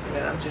se. That's something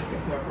that I'm just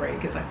incorporating,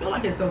 because I feel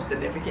like it's so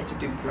significant to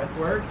do breath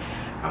work,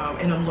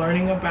 and I'm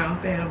learning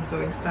about that. I'm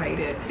so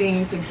excited.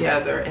 Being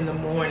together in the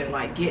morning,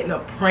 like getting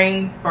up,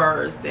 praying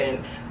first,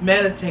 and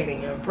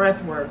meditating, and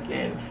breath work,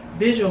 and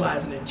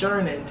visualizing and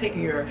journaling,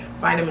 taking your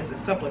vitamins and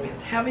supplements,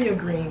 having your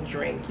green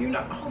drink, you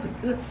know, all the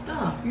good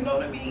stuff, you know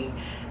what I mean?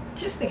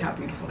 Just think how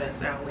beautiful that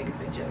sounds, ladies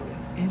and gentlemen,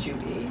 and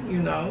Judy,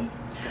 you know.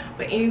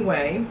 But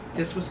anyway,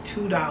 this was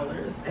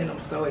 $2, and I'm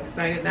so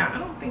excited. Now, I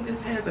don't think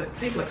this has a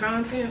table of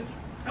contents.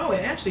 Oh,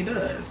 it actually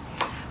does.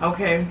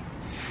 Okay,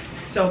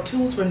 so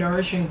tools for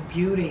nourishing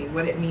beauty,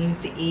 what it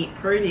means to eat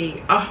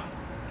pretty. Oh,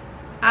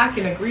 I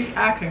can agree,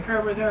 I concur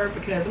with her,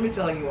 because let me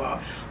tell you all,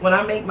 when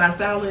I make my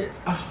salads,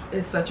 oh,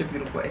 it's such a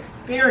beautiful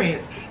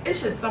experience.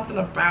 It's just something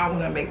about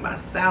when I make my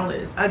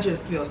salads, I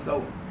just feel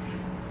so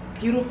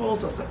beautiful,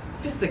 so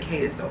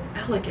sophisticated, so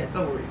elegant,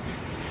 so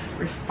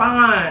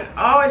refined.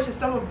 Oh, it's just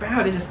something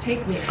about it, just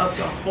take me up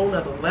to a whole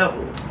other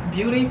level.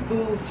 Beauty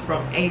foods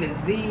from A to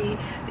Z,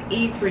 the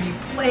Eat Pretty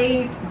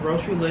plates,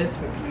 grocery list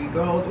for beauty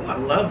goals. Oh, I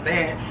love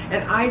that.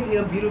 An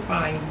ideal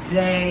beautifying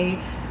day,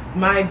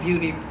 my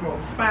beauty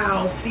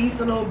profile,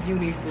 seasonal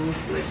beauty foods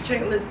list,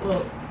 checklist.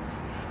 Look,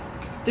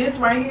 this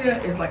right here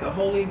is like a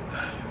holy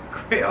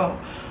grail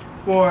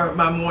for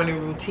my morning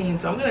routine.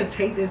 So I'm gonna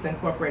take this and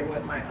incorporate it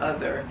with my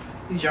other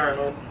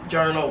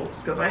journals,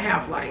 because I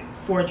have like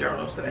 4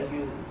 journals that I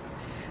use.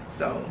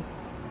 So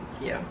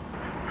yeah,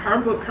 her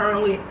book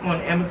currently on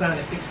Amazon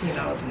is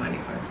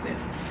 $16.95.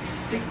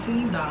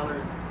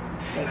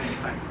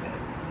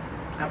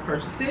 $16.95. I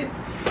purchased it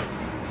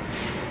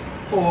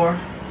for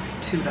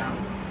 $2.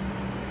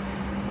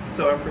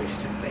 So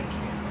appreciative, thank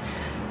you.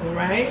 All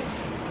right,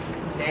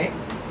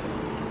 next.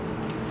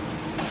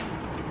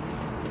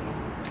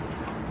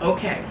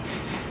 Okay,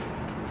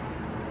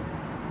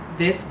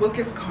 this book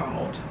is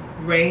called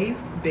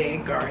Raised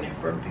Bed Gardening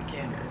for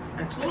Beginners.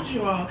 I told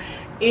you all,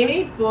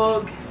 any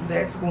book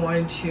that's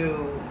going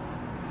to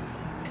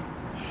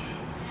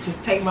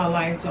just take my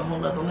life to a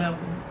whole other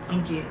level,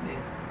 I'm getting it.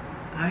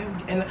 I'm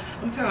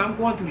telling you, I'm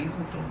going through these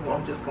books.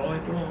 I'm just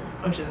going through them.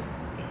 I'm just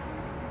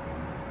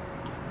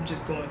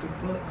going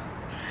through books.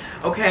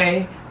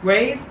 Okay,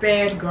 Raised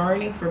Bed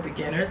Gardening for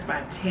Beginners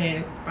by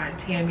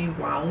Tammy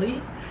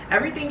Wiley.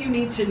 Everything you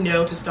need to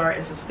know to start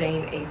and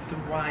sustain a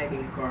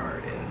thriving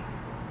garden.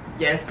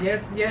 Yes,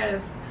 yes,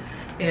 yes.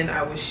 And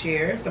I will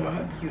share some of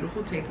her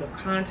beautiful table of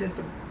contents.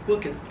 The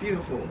book is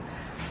beautiful.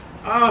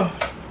 Oh,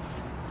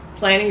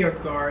 planning your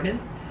garden,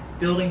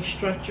 building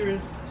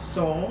structures,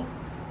 soil,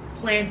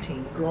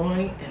 planting,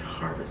 growing, and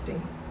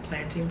harvesting,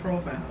 planting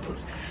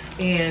profiles.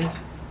 And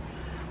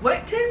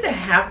what tends to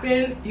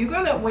happen,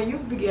 when you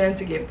begin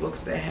to get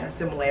books that have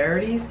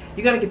similarities,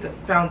 you're gonna get the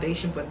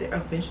foundation, but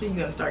eventually you're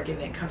gonna start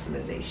getting that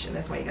customization.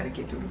 That's why you gotta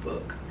get through the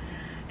book.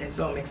 And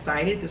so I'm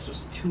excited. This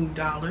was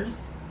 $2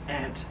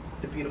 at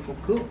the beautiful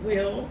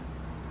Goodwill.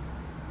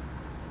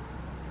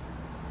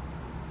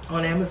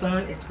 On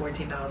Amazon, it's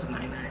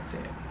 $14.99.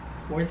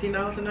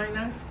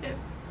 $14.99.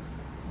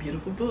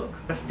 Beautiful book.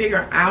 To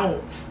figure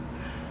out,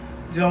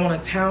 do I want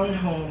a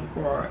townhome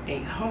or a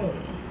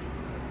home?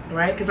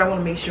 Right? Because I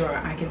want to make sure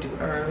I can do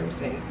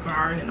herbs and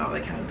garden and all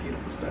that kind of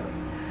beautiful stuff.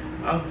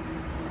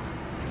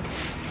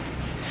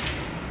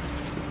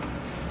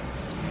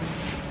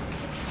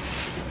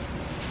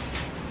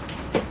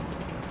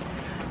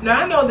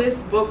 Now I know this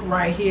book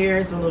right here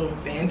is a little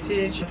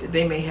vintage.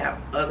 They may have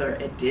other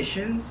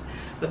editions,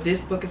 but this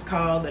book is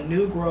called The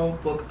New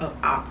Grove Book of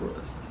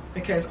Operas,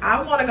 because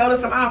I want to go to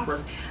some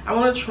operas. I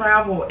want to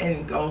travel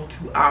and go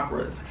to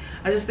operas.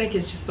 I just think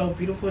it's just so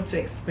beautiful to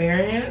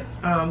experience.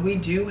 We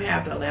do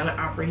have the Atlanta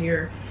Opera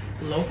here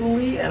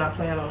locally, and I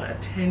plan on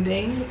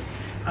attending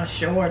a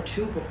show or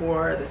two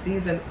before the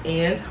season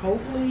ends,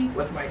 hopefully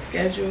with my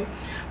schedule.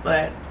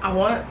 But I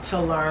want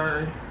to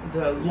learn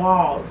the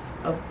laws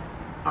of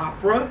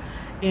opera,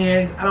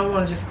 and I don't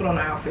want to just put on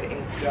an outfit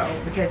and go,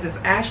 because it's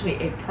actually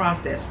a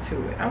process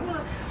to it. I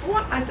want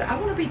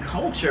to be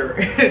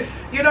cultured.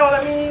 You know what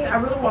I mean? I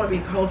really want to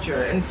be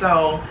cultured. And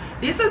so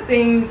these are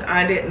things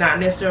I did not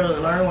necessarily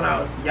learn when I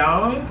was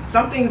young.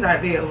 Some things I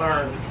did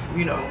learn,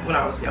 you know, when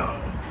I was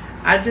young.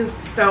 I just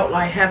felt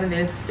like having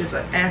this is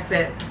an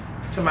asset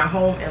to my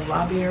home and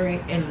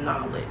library and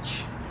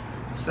knowledge.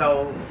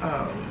 So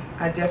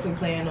I definitely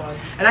plan on,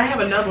 and I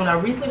have another one. I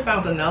recently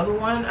found another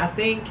one. I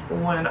think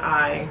when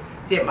I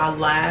did my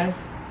last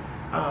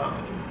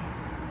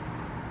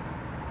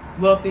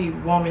Wealthy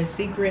Woman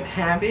Secret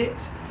Habit,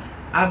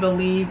 I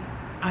believe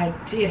I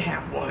did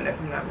have one, if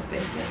I'm not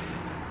mistaken.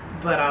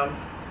 But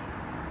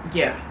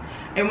yeah,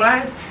 and when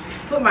I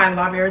put my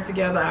library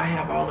together, I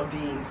have all of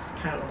these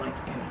kind of like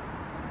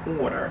in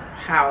order,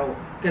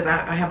 because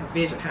I have a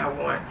vision how I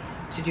want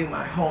to do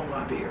my home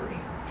library.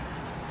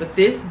 But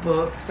this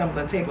book, some of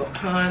the table of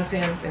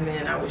contents, and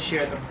then I will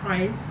share the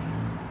price.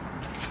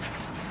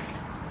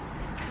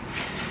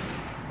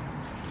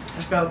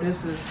 I felt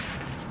this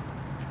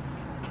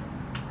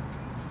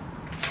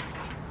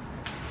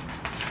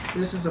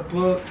is a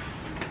book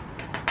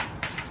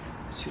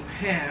to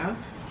have.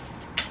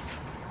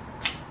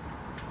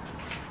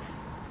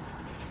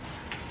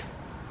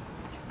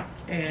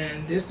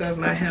 And this does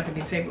not have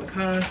any table of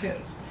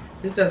contents.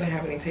 This doesn't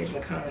have any table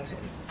of contents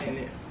in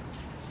it.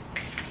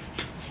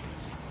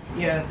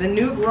 Yeah, The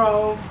New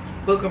Grove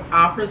Book of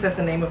Operas, that's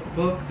the name of the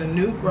book. The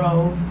New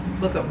Grove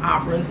Book of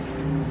Operas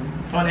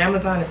on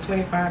Amazon is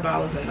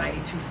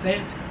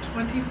 $25.92.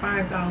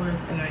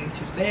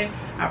 $25.92.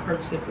 I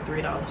purchased it for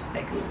 $3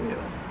 at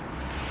Goodwill.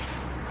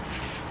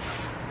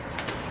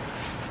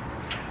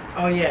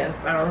 Oh yes,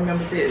 I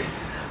remember this.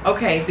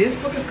 Okay, this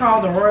book is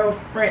called The Royal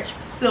French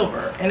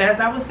Silver. And as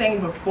I was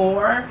saying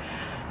before,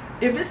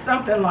 if it's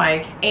something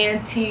like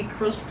antique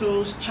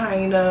crystals,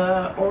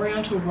 china,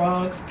 oriental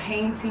rugs,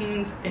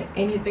 paintings, and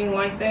anything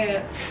like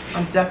that,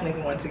 I'm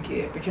definitely going to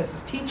get, because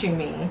it's teaching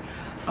me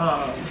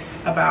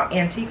about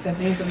antiques and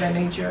things of that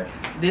nature.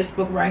 This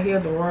book right here,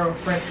 The Royal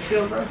French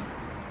Silver,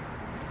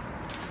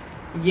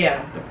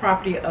 yeah, the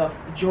property of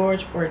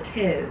George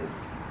Ortiz.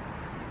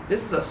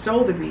 This is a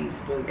Sotheby's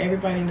book.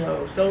 Everybody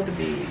knows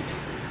Sotheby's.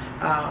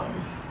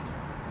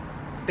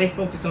 They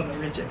focus on the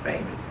rich and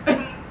famous.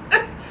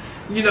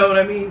 You know what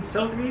I mean?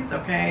 Sotheby's,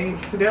 okay?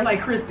 They're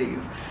like Christie's.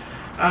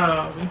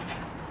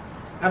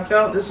 I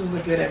felt this was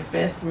a good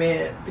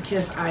investment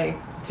because I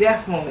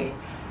definitely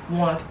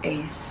want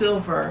a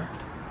silver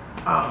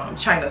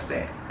china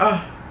set.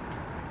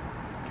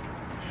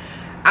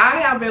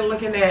 I have been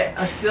looking at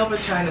a silver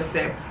china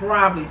set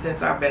probably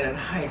since I've been in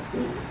high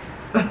school.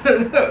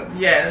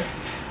 Yes.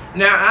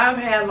 Now I've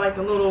had like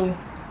the little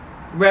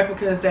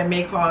replicas that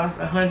may cost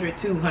 $100,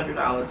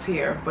 $200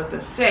 here, but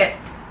the set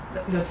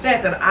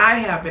that I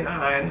have been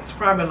on is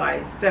probably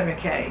like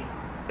 $7K.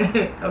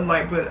 I'm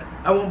like, but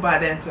I won't buy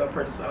that until I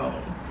purchase a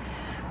home.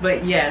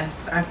 But yes,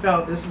 I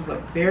felt this was a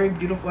very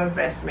beautiful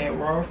investment.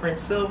 Royal French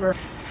Silver.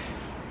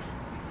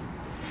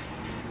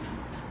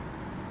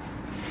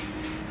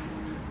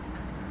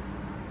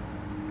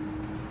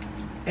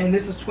 And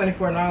this is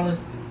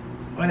 $24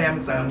 on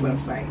Amazon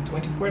website.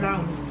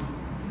 $24.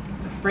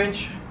 The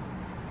French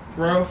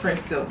Royal French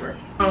Silver.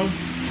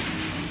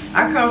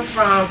 I come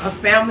from a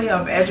family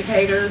of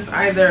educators.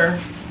 Either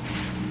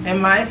in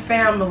my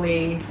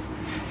family,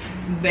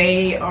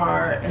 they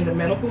are in the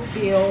medical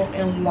field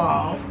and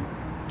law.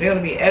 They're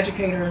going to be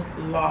educators,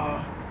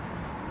 law,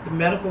 the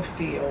medical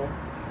field,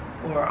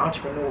 or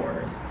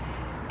entrepreneurs.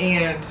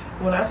 And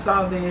when I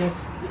saw this,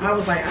 I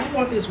was like, I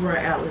want this Royal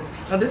Atlas.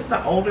 Now this is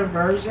the older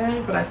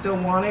version, but I still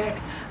want it.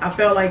 I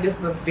felt like this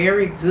is a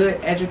very good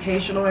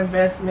educational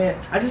investment.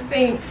 I just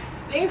think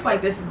things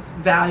like this is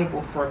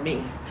valuable for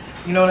me.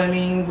 You know what I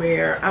mean?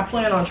 Where I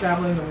plan on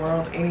traveling the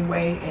world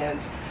anyway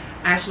and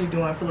actually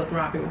doing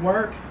philanthropic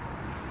work.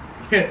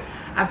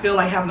 I feel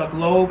like having a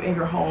globe in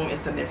your home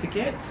is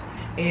significant.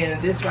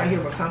 And this right here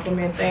will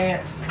complement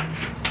that.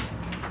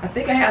 I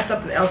think I have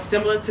something else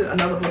similar to,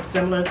 another book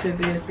similar to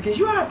this, because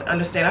you all have to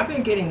understand, I've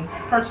been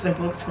purchasing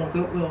books from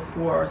Goodwill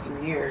for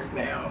some years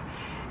now.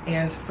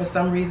 And for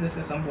some reason,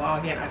 since I'm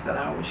blogging, I said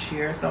I would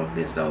share some of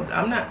this. So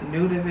I'm not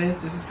new to this.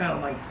 This is kind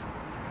of like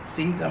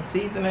I'm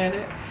seasoned at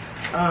it.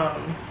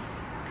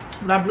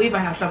 But I believe I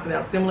have something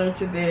else similar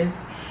to this.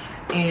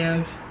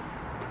 And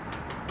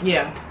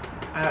yeah,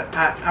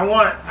 I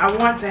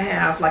want to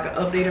have like an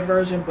updated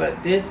version,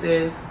 but this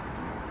is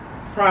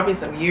probably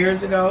some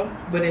years ago.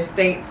 But it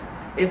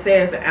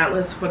says the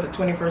Atlas for the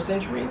 21st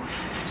century.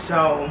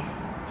 So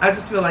I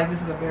just feel like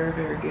this is a very,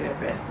 very good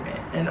investment.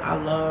 And I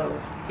love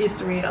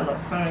history, I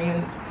love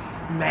science,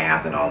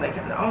 math, and all that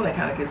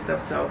kind of good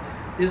stuff. So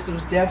this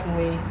was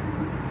definitely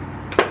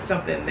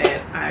something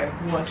that I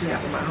want to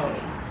have in my home.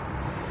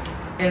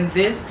 And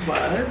this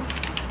was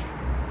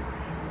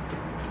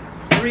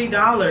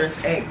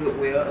 $3 at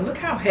Goodwill. And look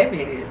how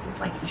heavy it is. It's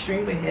like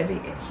extremely heavy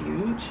and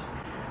huge.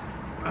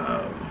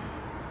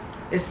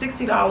 It's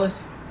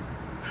 $60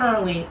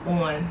 currently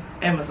on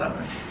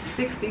Amazon.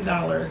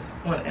 $60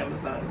 on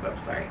Amazon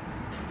website.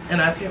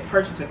 And I can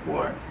purchase it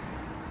for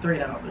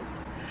 $3.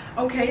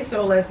 Okay,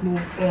 so let's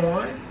move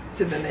on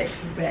to the next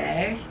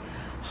bag.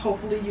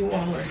 Hopefully you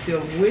all are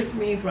still with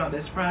me throughout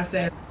this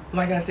process.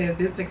 Like I said,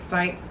 this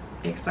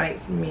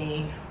excites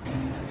me.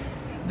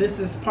 This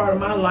is part of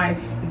my life.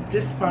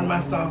 This is part of my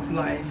soft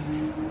life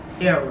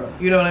era.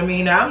 You know what I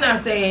mean? Now, I'm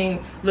not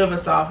saying live a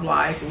soft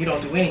life and you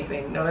don't do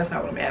anything. No, that's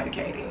not what I'm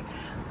advocating.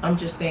 I'm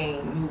just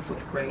saying move with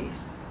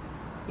grace,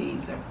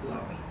 ease, and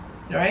flow.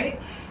 Right?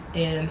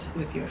 And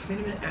with your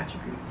feminine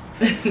attributes.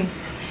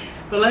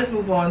 But let's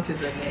move on to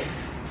the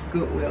next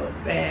Goodwill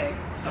bag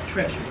of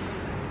treasures.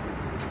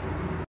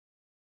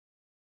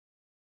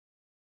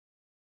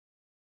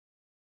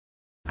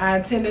 I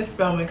attended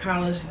Spelman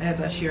College, as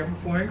I shared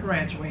before, and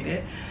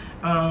graduated.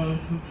 I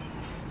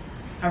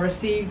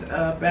received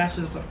a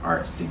Bachelor's of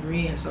Arts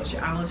degree in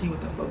sociology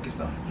with a focus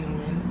on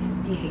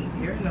human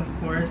behavior. And of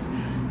course,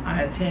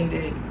 I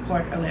attended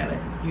Clark Atlanta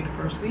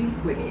University,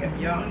 Whitney M.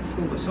 Young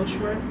School of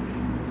Social Work.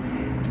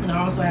 And I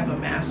also have a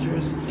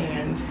master's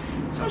in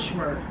social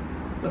work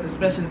with a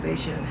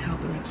specialization in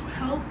health and mental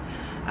health.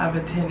 I've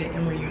attended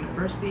Emory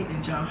University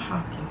and Johns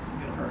Hopkins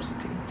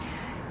University.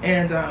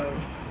 And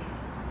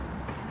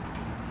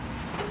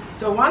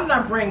so why did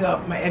I bring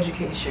up my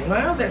education?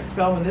 When I was at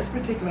Spelman, this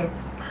particular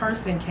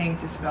person came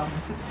to Spelman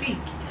to speak.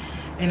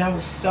 And I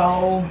was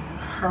so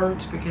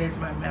hurt because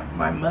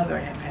my mother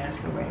had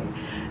passed away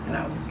and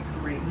I was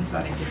grieving, so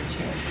I didn't get a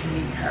chance to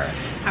meet her.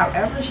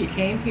 However, she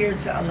came here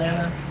to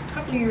Atlanta a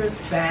couple of years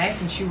back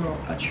and she wrote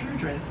a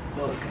children's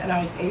book, and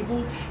I was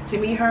able to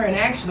meet her. And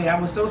actually I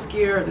was so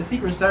scared the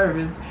Secret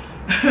Service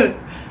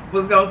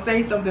was gonna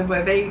say something,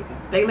 but they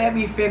let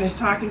me finish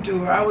talking to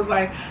her. I was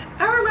like,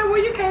 I remember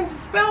when you came to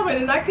Spelman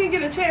and I couldn't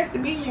get a chance to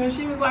meet you. And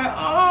she was like,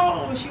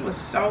 oh, she was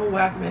so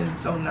welcoming and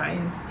so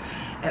nice.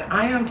 And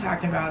I am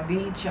talking about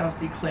the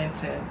Chelsea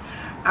Clinton.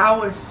 I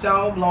was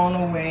so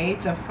blown away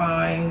to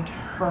find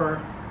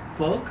her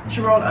book.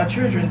 She wrote a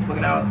children's book,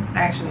 and I was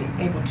actually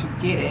able to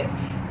get it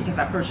because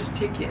I purchased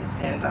tickets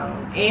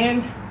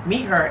and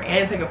meet her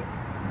and take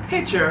a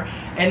picture.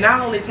 And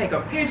not only take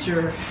a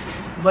picture,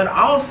 but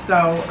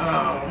also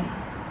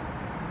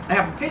I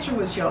have a picture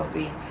with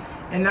Chelsea,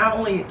 and not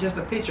only just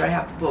a picture, I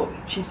have the book.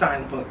 She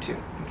signed the book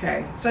too.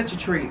 Okay, such a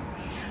treat.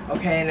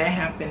 Okay, and that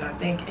happened, I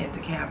think, in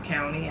DeKalb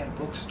County at a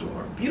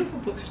bookstore. Beautiful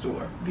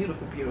bookstore.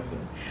 Beautiful, beautiful.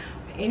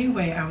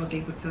 Anyway, I was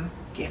able to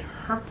get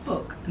her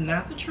book,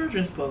 not the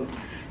children's book.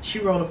 She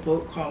wrote a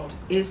book called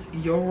It's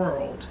Your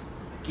World.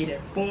 Get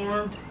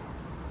informed,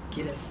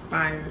 get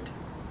inspired,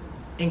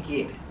 and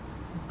get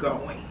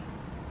going.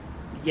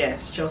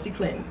 Yes, Chelsea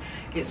Clinton.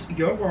 It's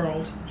your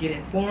world. Get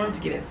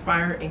informed, get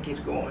inspired, and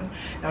get going.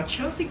 Now,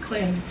 Chelsea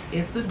Clinton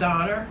is the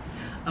daughter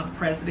of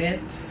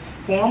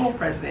former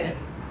President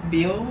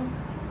Bill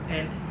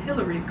and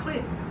Hillary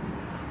Clinton,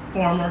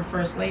 former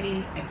First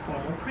Lady and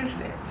former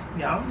President.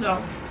 Y'all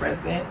know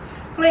President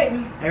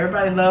Clinton.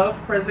 Everybody loves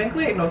President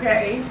Clinton,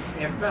 okay?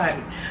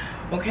 Everybody.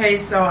 Okay,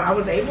 so I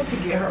was able to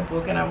get her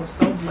book, and I was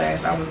so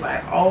blessed. I was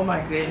like, oh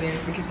my goodness,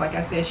 because like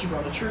I said, she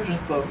wrote a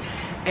children's book.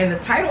 And the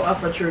title of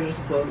her children's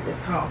book is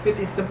called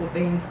 50 Simple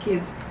Things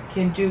Kids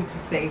Can Do to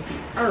Save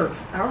the Earth.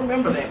 I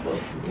remember that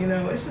book. You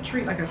know, it's a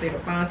treat, like I say, to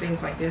find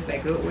things like this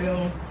at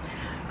Goodwill.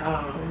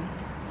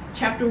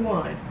 Chapter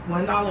 1,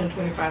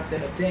 $1.25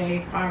 a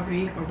day,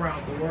 poverty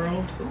around the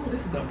world. Ooh,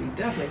 this is going to be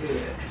definitely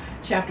good.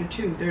 Chapter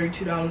 2,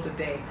 $32 a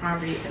day,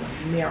 poverty in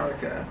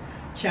America.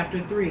 Chapter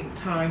 3,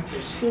 time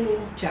for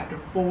school. Chapter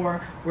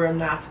 4, we're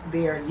not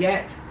there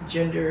yet,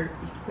 gender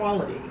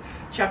equality.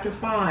 Chapter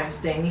 5,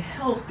 staying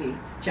healthy.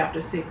 Chapter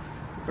 6,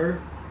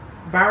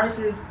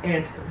 viruses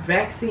and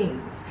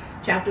vaccines.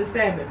 Chapter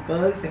 7,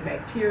 bugs and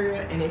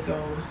bacteria, and it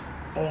goes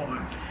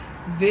on.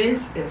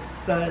 This is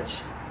such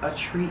a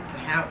treat to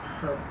have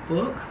her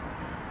book.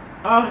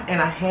 Oh,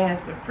 and I had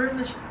the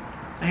privilege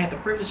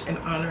and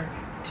honor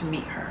to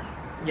meet her.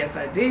 Yes,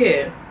 I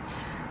did.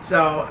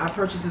 So I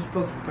purchased this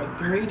book for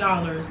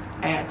 $3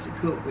 at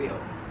Goodwill.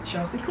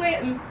 Chelsea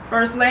Clinton,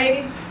 First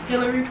Lady,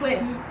 Hillary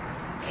Clinton,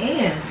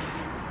 and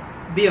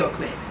Bill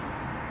Clinton.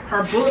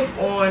 Her book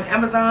on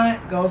Amazon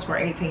goes for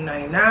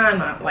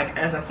 $18.99. Like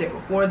as I said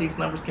before, these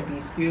numbers can be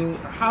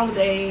skewed. The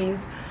holidays,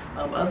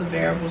 other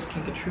variables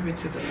can contribute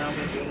to the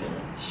number being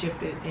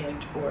shifted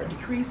and or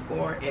decreased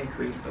or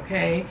increased.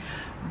 Okay,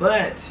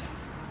 but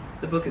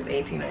the book is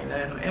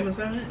 $18.99 on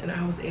Amazon, and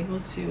I was able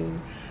to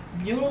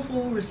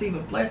receive a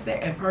blessing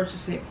and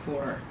purchase it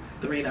for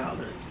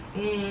 $3.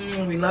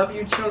 We love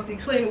you, Chelsea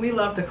Clinton. We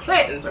love the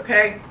Clintons.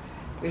 Okay,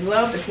 we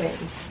love the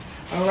Clintons.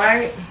 All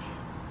right.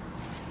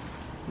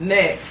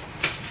 Next,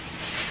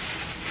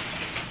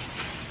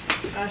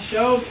 I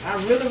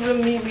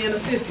really need me an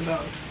assistant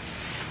on it.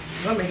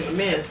 I'm making a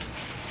mess.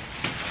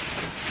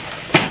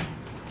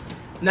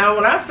 Now,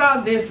 when I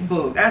saw this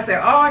book, I said,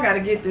 oh, I got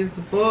to get this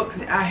book.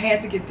 I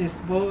had to get this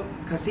book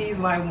because he's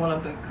like one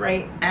of the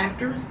great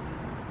actors,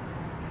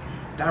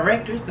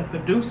 directors, and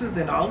producers,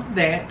 and all of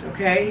that.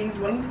 Okay, he's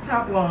one of the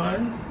top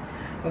ones.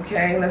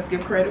 Okay, let's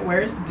give credit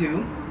where it's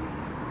due.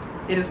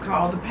 It is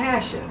called The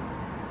Passion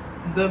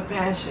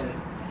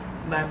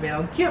by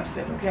Mel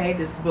Gibson. Okay,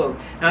 this book.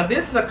 Now,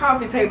 this is a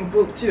coffee table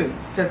book too,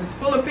 because it's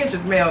full of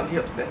pictures. Mel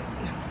Gibson.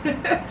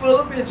 Full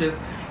of pictures.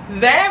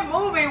 That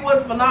movie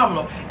was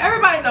phenomenal.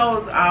 Everybody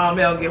knows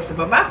Mel Gibson,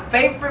 but my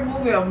favorite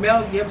movie of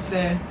Mel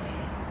Gibson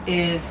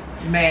is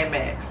Mad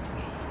Max.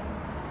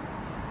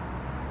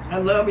 I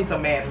love me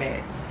some Mad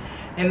Max.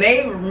 And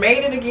they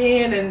made it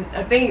again, and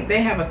I think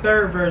they have a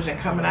third version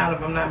coming out,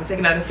 if I'm not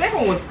mistaken. Now, the second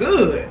one was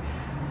good.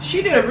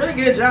 She did a really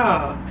good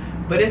job,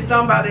 but it's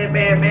something about that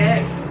Mad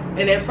Max.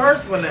 And that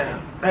first one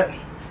now,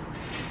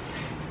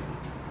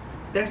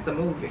 that's the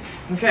movie.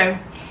 Okay.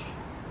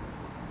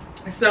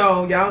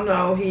 So y'all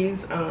know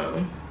he's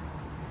The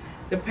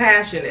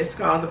Passion. It's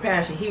called The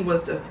Passion. He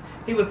was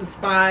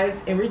despised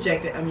and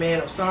rejected, a man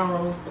of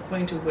sorrows,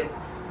 acquainted with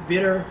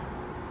bitterest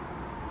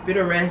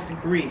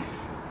grief.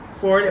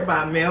 Forwarded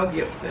by Mel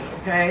Gibson.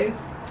 Okay,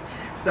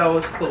 so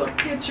it's full of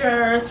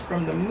pictures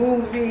from the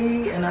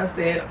movie, and I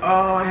said,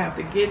 oh, I have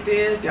to get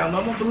this. Y'all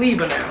know I'm a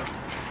believer now,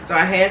 so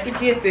I had to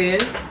get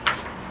this.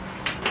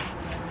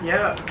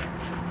 Yep,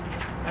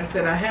 I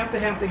said I have to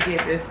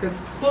get this because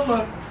it's full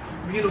of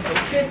beautiful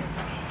pictures.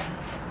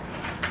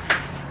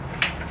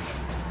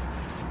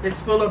 It's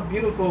full of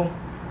beautiful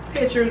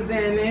pictures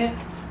in it.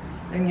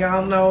 And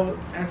y'all know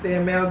I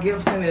said Mel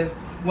Gibson is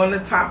one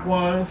of the top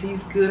ones. He's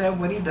good at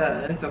what he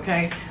does.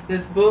 Okay,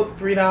 this book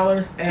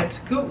 $3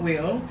 at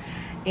Goodwill,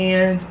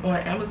 and on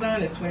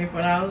Amazon it's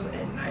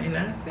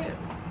 $24.99.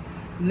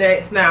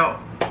 Next, now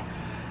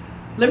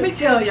let me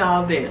tell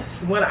y'all this.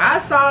 When I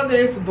saw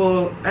this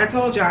book, I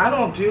told y'all I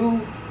don't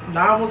do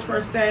novels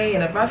per se,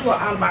 and if I do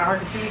an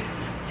autobiography,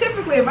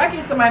 typically if I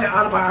get somebody an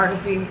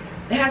autobiography,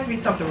 it has to be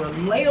something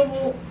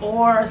relatable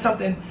or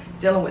something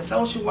dealing with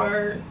social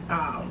work,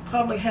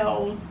 public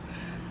health,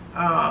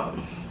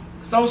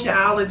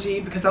 sociology,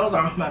 because those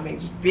are my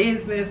major.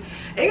 Business.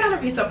 It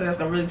gotta be something that's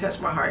gonna really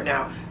touch my heart.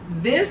 Now,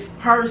 this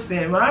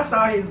person, when I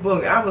saw his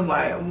book, I was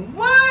like,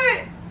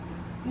 what?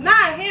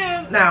 Not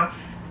him. Now,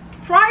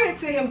 prior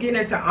to him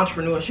getting into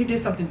entrepreneurship, she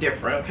did something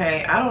different,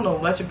 okay? I don't know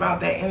much about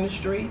that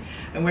industry,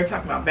 and we're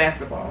talking about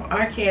basketball.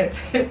 I can't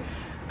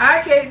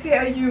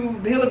tell you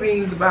the hill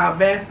beans about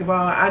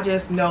basketball. I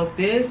just know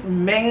this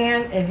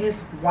man and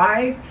his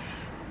wife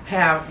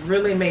have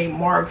really made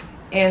marks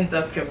in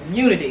the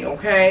community,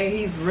 okay?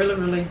 He's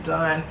really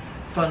done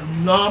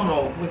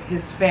phenomenal with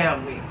his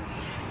family.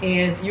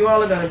 And you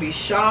all are going to be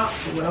shocked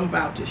at what I'm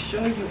about to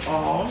show you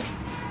all,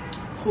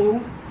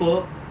 who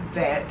book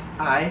that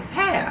I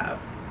have.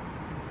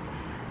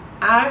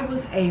 I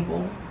was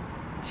able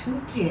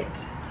to get,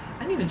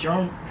 I need a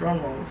drum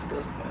roll for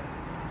this one.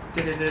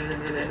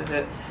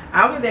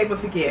 I was able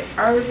to get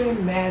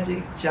Irvin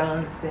Magic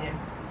Johnson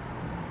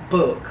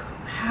book.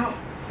 How?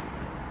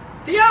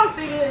 Do y'all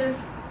see this?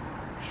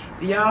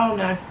 Do y'all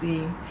not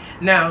see?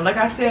 Now, like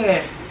I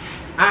said,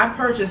 I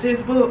purchased his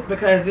book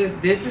because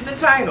this is the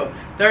title,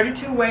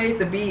 32 Ways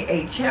to Be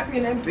a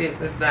Champion in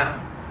Business. Now,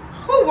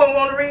 who won't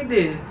want to read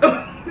this?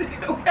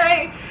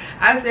 Okay?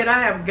 I said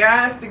I have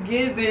got to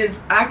get this.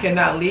 I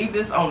cannot leave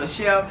this on the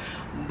shelf.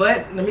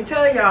 But let me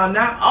tell y'all,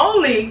 not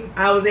only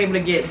I was able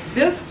to get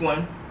this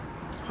one.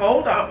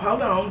 Hold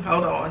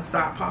on.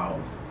 Stop,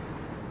 pause.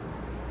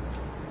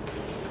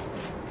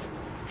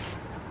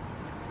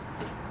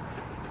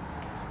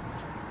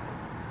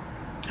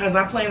 Because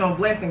I plan on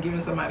blessing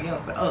giving somebody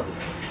else the other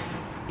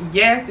one.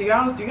 Yes, do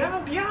y'all not see how,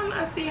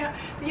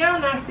 do y'all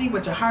not see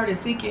what your heart is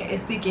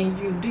seeking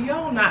you? Do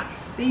y'all not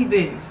see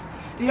this?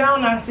 Do y'all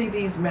not see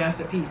these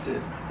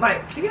masterpieces?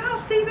 Like, do y'all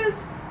see this?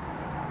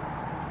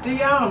 Do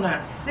y'all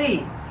not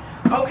see?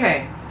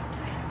 Okay.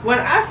 When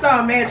I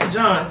saw Magic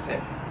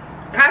Johnson,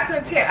 I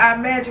couldn't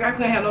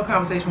have no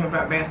conversation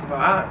about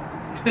basketball.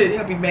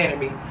 He'll be mad at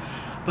me.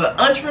 But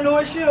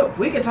entrepreneurship,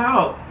 we can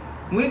talk.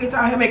 We can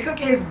talk. Him and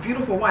Cookie, his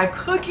beautiful wife,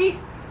 Cookie.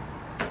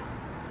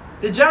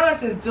 The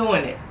Johnsons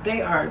doing it.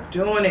 They are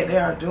doing it. They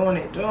are doing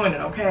it,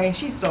 okay?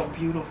 She's so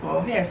beautiful.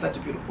 He has such a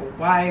beautiful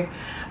wife.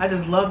 I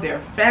just love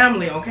their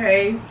family,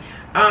 okay?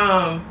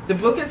 The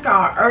book is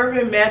called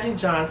Irvin Magic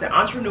Johnson,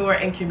 Entrepreneur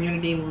and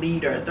Community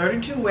Leader.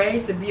 32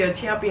 Ways to Be a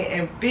Champion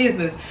in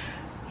Business.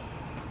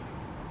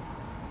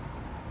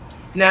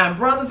 Now,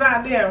 brothers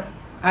out there,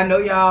 I know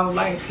y'all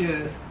like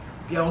to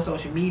be on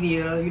social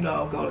media, you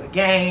know, go to the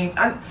games.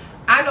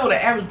 I know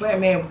the average black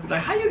man would be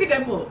like, how you get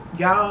that book?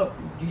 Y'all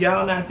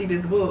not see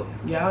this book?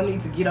 Y'all need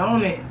to get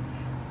on it.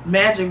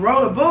 Magic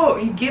wrote a book.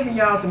 He giving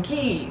y'all some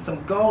keys,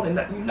 some gold, and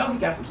you know he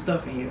got some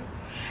stuff in here.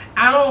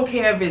 I don't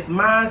care if it's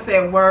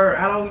mindset work.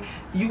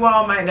 You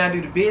all might not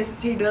do the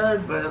business he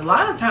does, but a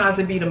lot of times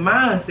it be the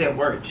mindset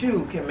work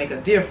too can make a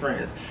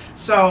difference.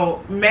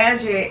 So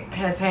Magic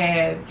has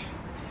had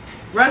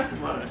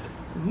restaurants,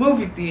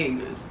 movie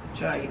theaters,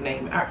 try you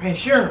name it,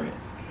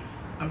 insurance.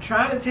 I'm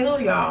trying to tell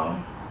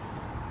y'all,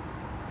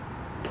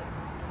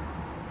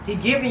 he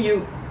giving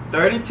you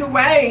 32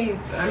 ways.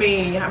 I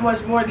mean, how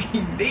much more do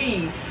you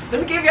need?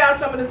 Let me give y'all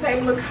some of the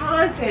table of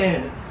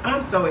contents.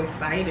 I'm so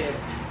excited.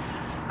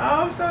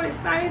 Oh, I'm so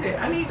excited.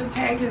 I need to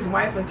tag his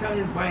wife and tell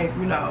his wife,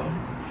 you know,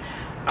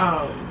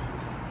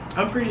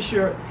 I'm pretty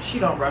sure she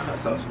don't run her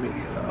social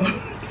media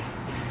though.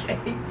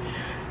 Okay.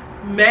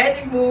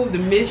 Magic Move, the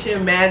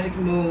mission, Magic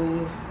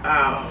Move,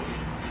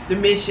 the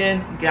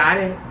mission,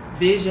 guiding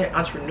vision,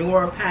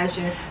 entrepreneur,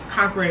 passion,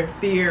 conquering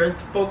fears,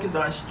 focus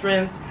on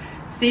strengths,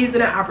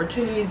 seizing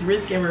opportunities,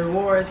 risking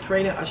rewards,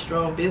 creating a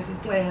strong business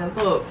plan.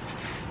 Look,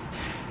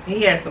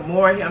 he has some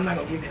more here. I'm not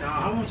going to give it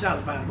all. I want y'all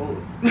to buy a book.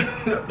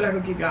 I'm not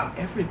going to give y'all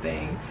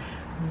everything.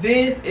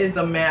 This is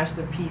a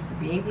masterpiece to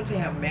be able to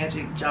have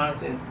Magic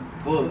Johnson's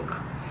book.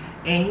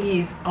 And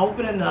he's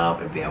opening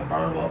up and being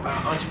vulnerable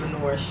about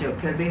entrepreneurship,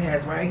 because it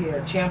has right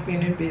here,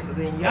 champion in business.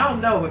 And y'all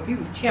know if he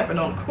was champion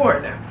on the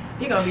court now,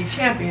 he going to be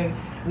champion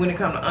when it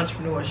comes to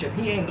entrepreneurship.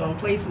 He ain't going to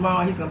play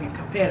small. He's going to be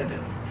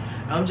competitive.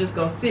 I'm just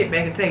going to sit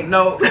back and take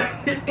notes.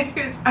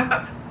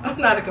 I'm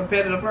not a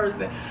competitive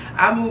person.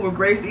 I move with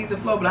grace, ease,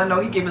 and flow, but I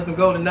know he gave us some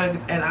golden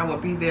nuggets, and I will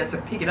be there to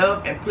pick it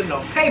up and put it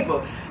on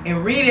paper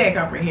and read it and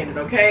comprehend it,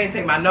 okay? And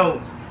take my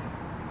notes.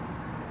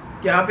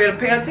 Y'all better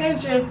pay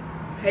attention.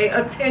 Pay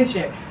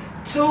attention.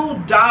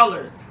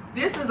 $2.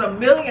 This is $1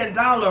 million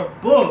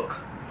book.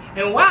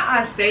 And why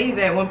I say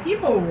that, when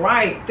people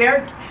write,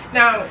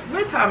 now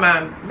we're talking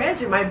about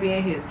Magic might be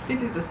in his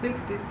 50s or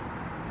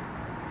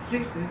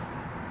 60s.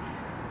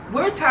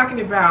 We're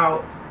talking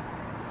about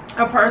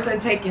a person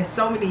taking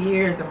so many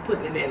years and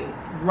putting it in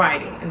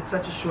writing in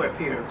such a short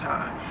period of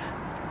time.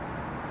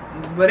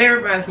 But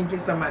everybody can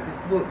get something out of this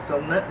book, so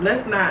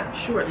let's not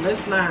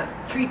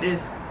treat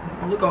this,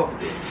 look over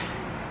this.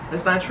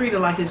 Let's not treat it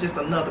like it's just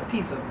another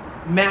piece of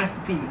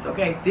masterpiece,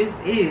 okay? This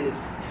is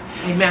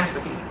a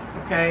masterpiece,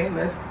 okay?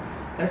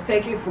 Let's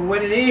take it for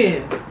what it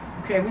is,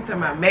 okay? We're talking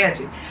about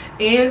Magic.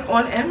 And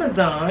on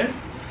Amazon,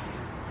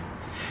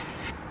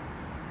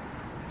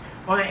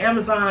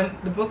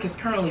 the book is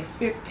currently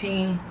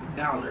 $15.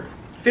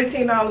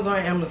 $15 on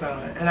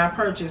Amazon, and I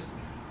purchased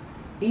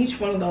Each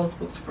one of those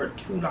books for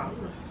 $2.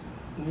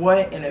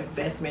 What an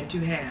investment to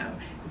have.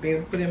 Be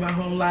able to put in my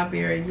home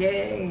library.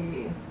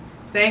 Yay.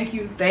 Thank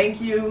you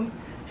to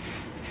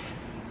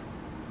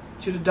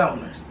the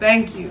donors.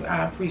 Thank you.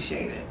 I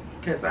appreciate it,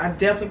 because I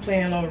definitely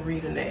plan on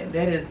reading that.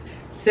 That is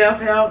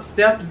self-help,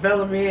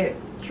 self-development,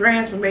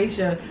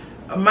 transformation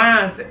of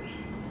mindset.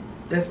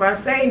 That's why I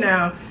say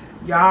now,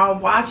 y'all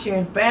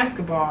watching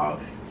basketball,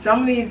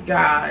 some of these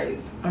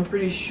guys, I'm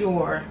pretty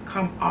sure,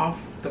 come off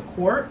the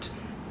court.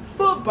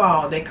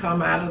 Football, they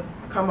come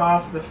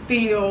off the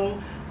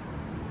field.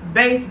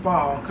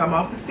 Baseball, come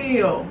off the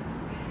field,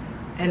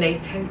 and they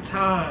take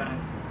time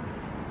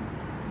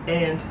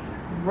and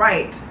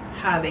write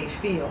how they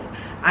feel.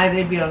 Either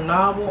it be a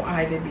novel,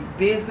 either it be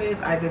business,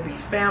 either it be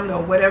family,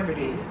 or whatever it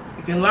is.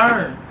 You can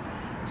learn.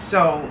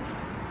 So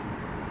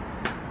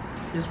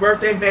it's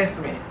worth the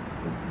investment,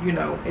 you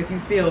know, if you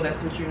feel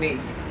that's what you need.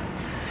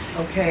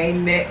 Okay,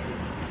 next.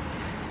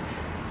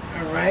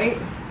 All right.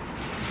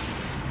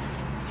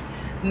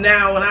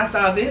 Now, when I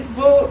saw this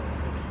book,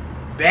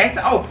 back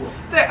to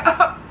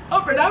Oprah.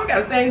 Oprah, now we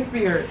got the same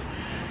spirit.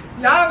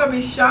 Y'all gonna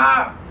be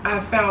shocked. I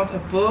found a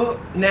book.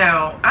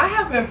 Now, I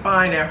have been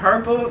finding her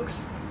books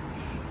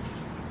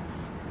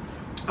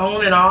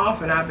on and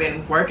off, and I've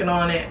been working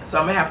on it. So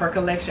I'm gonna have her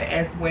collection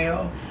as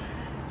well.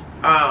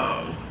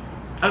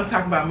 I'm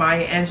talking about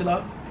Maya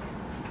Angelou.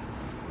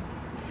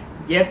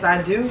 Yes,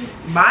 I do.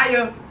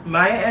 Maya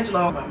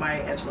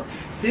Angelou.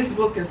 This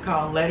book is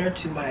called Letter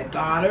to My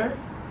Daughter.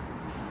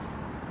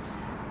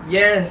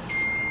 Yes.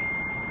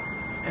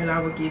 And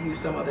I will give you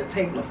some of the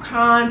table of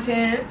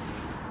contents.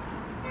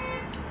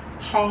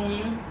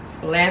 Home,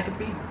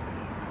 philanthropy.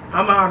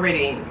 I'm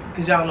already,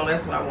 because y'all know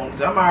that's what I want to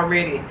do. I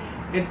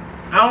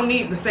don't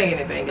need to say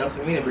anything else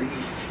for me to read.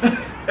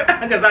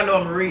 Because I know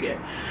I'm going to read it.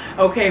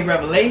 Okay,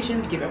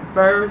 revelations, giving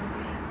birth,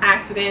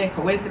 accident,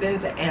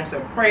 coincidence, and answer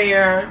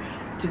prayer,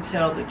 to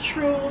tell the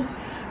truth,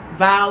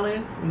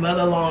 violence,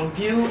 mother long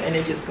view, and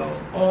it just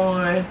goes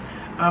on.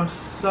 I'm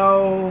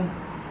so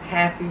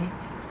happy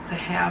to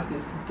have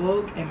this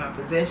book in my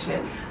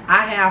possession.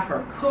 I have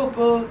her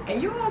cookbook,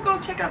 and you all go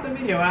check out the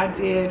video. I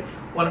did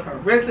one of her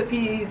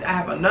recipes. I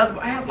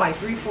have like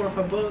 3-4 of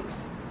her books.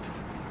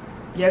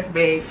 Yes,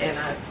 babe.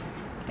 And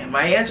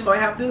Maya Angelou, I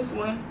have this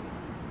one.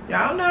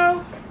 Y'all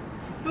know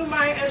who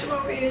Maya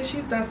Angelou is.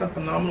 She's done some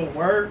phenomenal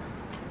work.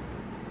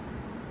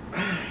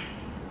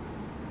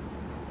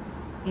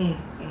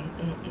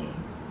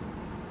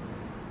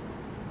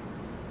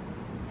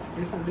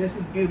 This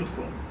is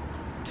beautiful.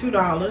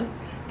 $2.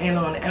 And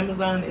on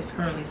Amazon, it's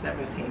currently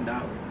 $17.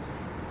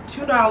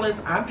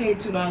 $2, I paid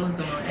 $2, and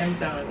on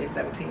Amazon, it's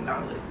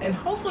 $17. And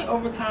hopefully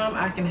over time,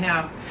 I can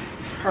have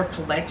her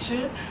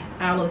collection,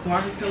 Alice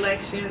Walker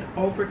collection,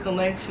 Oprah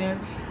collection.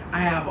 I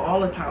have all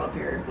the Tyler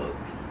Perry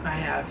books. I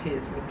have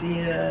his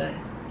Medea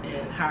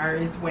and Higher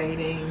Is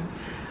Waiting.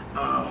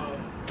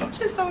 I'm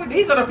just so,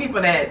 these are the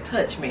people that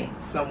touch me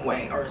some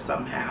way or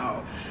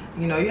somehow.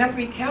 You know, you have to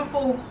be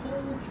careful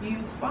who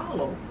you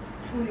follow,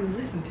 who you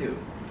listen to.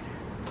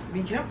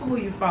 Be careful who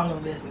you follow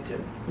and listen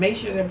to. Make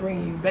sure they're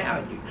bringing you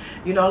value.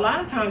 You know, a lot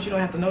of times you don't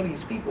have to know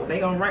these people. They're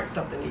going to write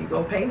something you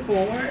go pay for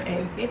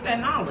and get that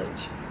knowledge.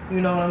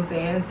 You know what I'm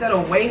saying? Instead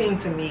of waiting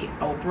to meet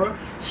Oprah,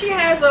 she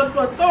has a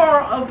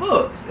plethora of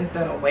books.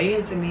 Instead of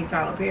waiting to meet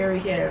Tyler Perry,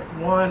 he has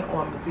one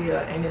on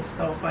Medea, and it's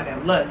so funny. I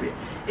love it.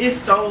 It's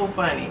so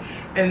funny.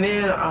 And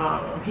then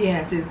he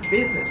has his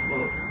business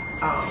book,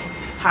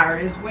 Higher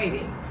Is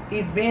Waiting.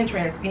 He's been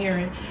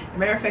transparent. As a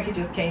matter of fact, he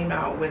just came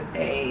out with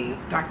a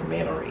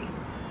documentary.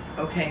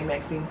 Okay,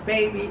 Maxine's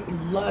Baby,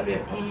 love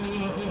it.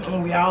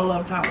 We all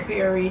love Tyler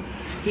Perry.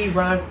 He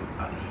runs,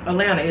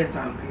 Atlanta is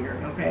Tyler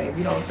Perry, okay? If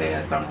you don't say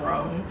that, something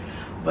wrong.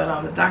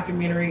 But the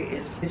documentary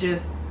is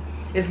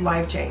it's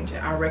life-changing.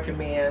 I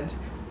recommend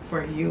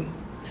for you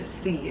to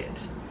see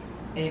it.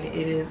 And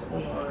it is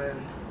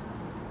on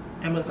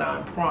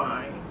Amazon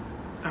Prime.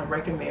 I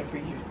recommend for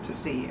you to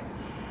see it.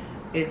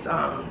 It's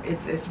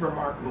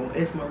remarkable.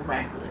 It's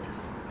miraculous.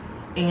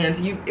 And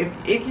you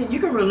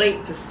can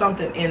relate to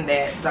something in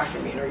that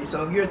documentary.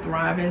 So if you're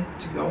thriving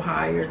to go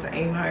higher, to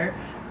aim higher,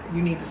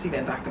 you need to see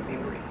that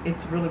documentary.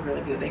 It's really, really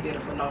good. They did a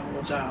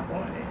phenomenal job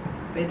on it.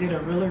 They did a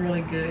really,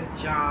 really good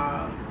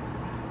job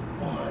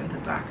on the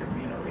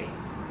documentary.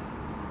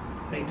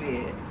 They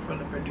did. From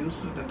the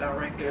producers, the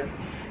director,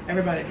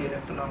 everybody did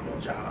a phenomenal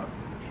job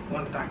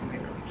on the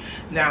documentary.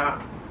 Now,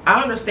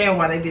 I understand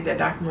why they did that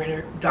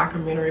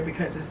documentary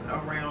because it's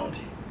around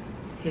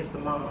his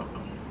mom.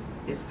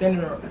 It's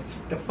centered,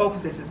 the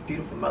focus is his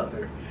beautiful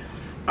mother.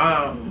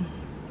 I'm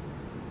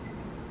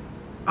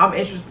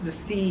interested to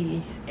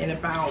see in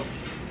about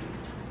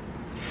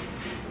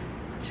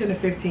 10 to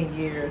 15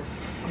 years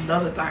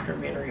another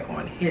documentary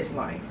on his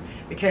life,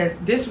 because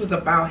this was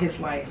about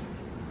his life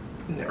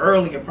in the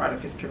earlier part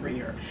of his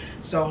career.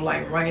 So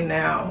like right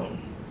now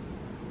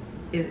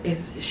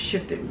it's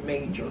shifted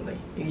majorly.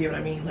 You get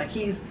what I mean? Like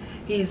he's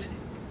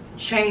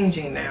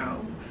changing now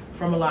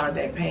from a lot of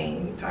that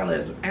pain. Tyler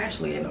is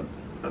actually in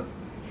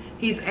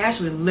he's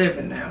actually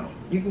living now.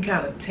 You can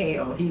kind of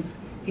tell he's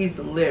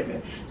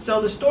living. So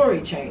the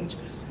story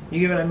changes. You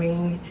get what I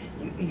mean?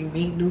 You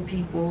meet new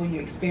people, you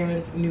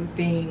experience new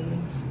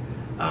things.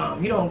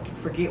 You don't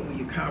forget where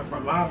you come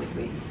from.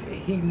 Obviously,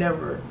 he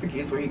never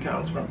forgets where he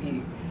comes from.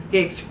 He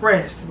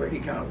expressed where he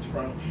comes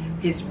from,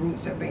 his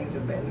roots and things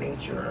of that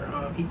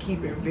nature. He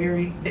keep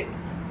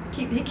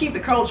the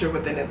culture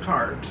within his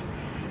heart.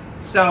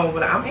 So,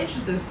 but I'm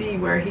interested to see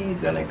where he's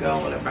gonna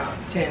go in about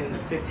 10 to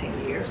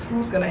 15 years.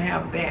 Who's gonna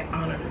have that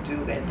honor to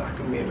do that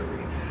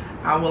documentary?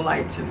 I would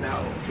like to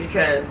know,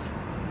 because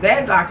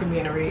that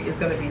documentary is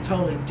gonna be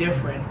totally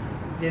different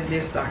than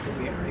this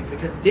documentary,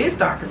 because this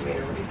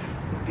documentary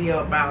would be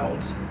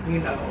about, you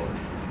know,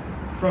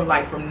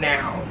 from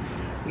now,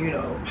 you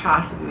know,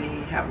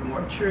 possibly having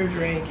more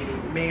children,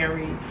 getting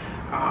married,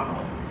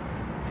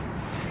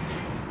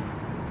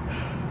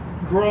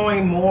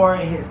 growing more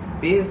in his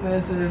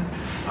businesses,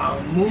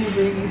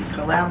 movies,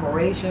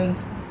 collaborations.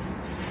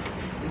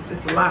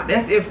 It's a lot.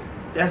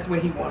 That's what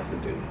he wants to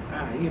do.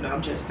 You know,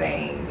 I'm just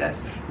saying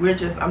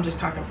I'm just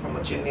talking from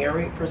a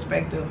generic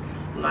perspective,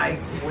 like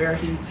where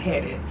he's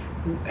headed.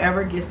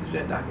 Whoever gets to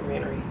that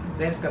documentary,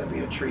 that's going to be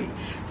a treat.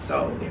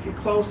 So if you're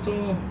close to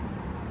him,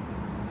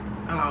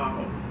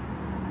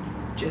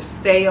 just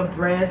stay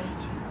abreast.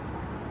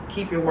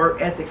 Keep your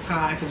work ethics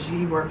high, because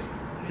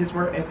his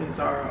work ethics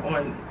are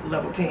on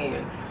level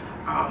 10.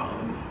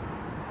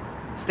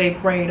 Stay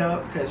prayed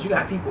up, because you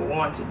got people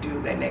wanting to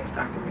do that next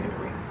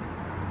documentary.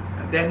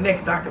 That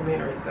next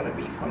documentary is going to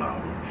be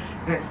phenomenal,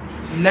 because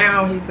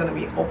now he's going to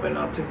be open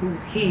up to who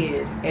he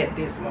is at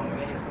this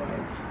moment in his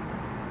life,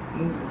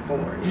 moving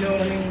forward. You know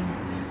what I mean?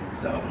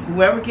 So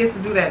whoever gets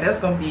to do that, that's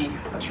going to be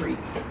a treat.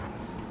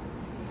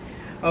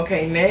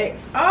 Okay,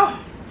 next.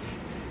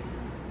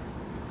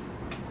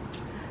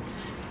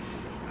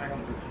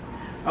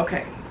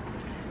 Okay,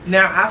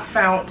 now I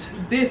found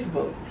this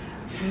book.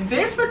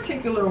 This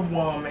particular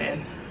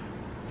woman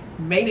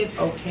made it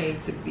okay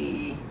to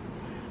be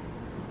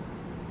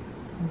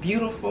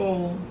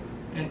beautiful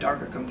and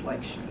darker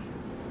complexion.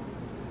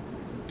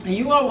 And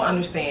you all will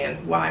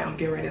understand why I'm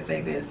getting ready to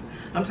say this.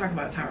 I'm talking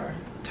about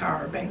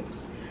Tyra Banks.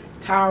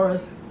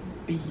 Tyra's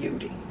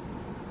beauty.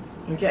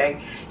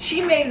 Okay,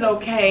 she made it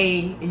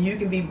okay. You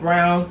can be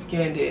brown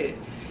skinned.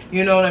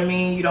 You know what I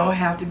mean? You don't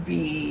have to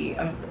be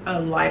a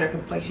lighter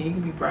complexion. You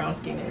can be brown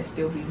skinned and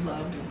still be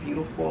loved and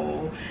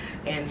beautiful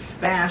and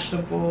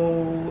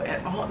fashionable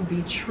and all,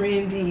 be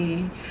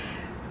trendy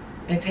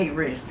and take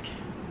risk.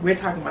 We're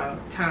talking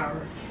about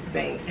Tyra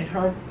Banks,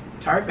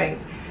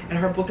 and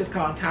her book is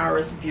called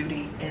Tyra's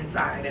Beauty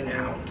Inside and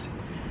Out.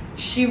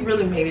 She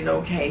really made it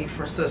okay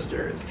for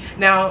sisters.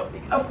 Now,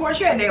 of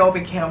course, you had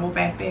Naomi Campbell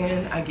back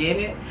then. I get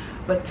it,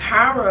 but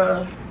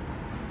Tyra.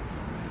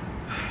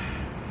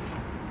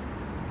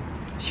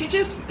 She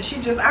just,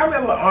 I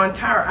remember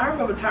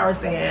Tyra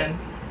saying,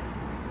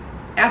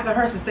 after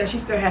her success, she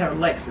still had her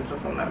Lexus,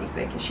 if I'm not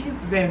mistaken. She's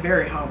been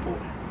very humble.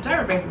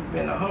 Tyra Banks has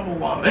been a humble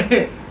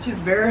woman. She's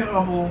very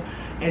humble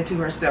and to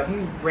herself.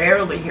 You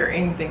rarely hear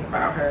anything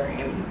about her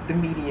in the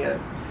media,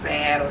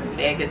 bad or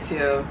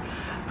negative.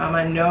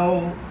 I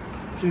know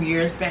 2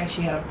 years back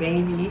she had a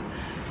baby,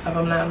 if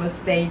I'm not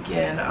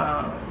mistaken.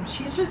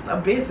 She's just a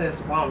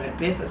business woman,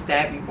 business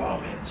savvy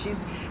woman.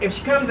 If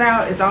she comes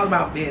out, it's all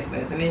about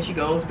business, and then she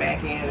goes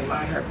back in and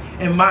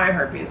mind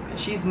her business.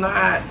 She's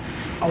not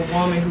a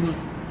woman who's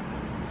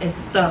in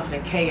stuff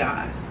and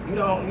chaos. You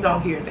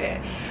don't hear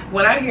that.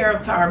 When I hear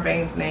of Tyra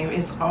Banks' name,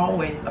 it's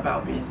always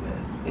about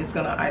business. It's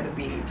gonna either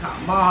be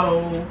top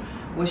model,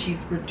 what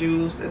she's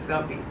produced. It's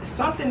gonna be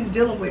something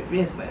dealing with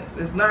business.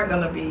 It's not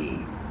gonna be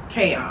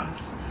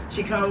chaos.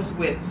 She comes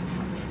with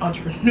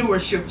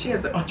entrepreneurship. She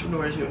has the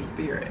entrepreneurship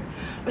spirit,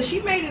 but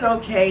she made it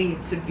okay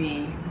to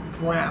be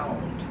brown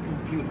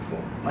and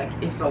beautiful. Like,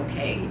 it's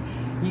okay.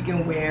 You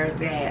can wear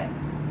that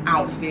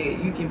outfit.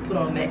 You can put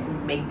on that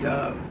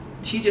makeup.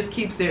 She just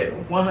keeps it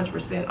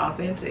 100%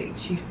 authentic.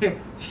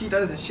 She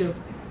doesn't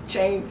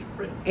change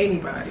for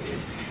anybody.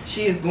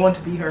 She is going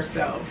to be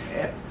herself.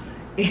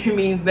 It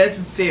means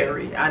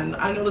necessary.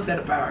 I noticed that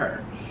about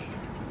her.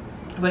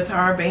 But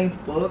Tyra Banks'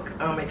 book,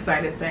 I'm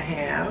excited to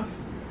have.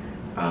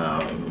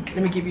 Let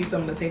me give you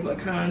some of the table of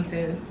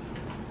contents.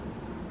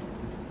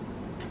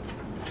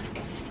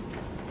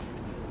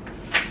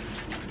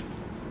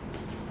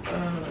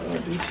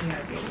 Do she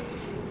have any?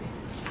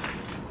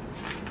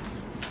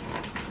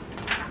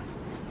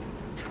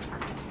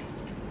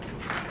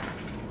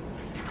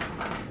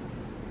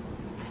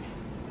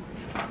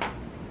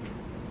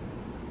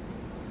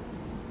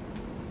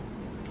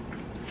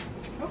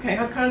 Okay,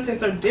 her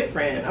contents are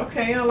different.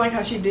 Okay, I like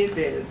how she did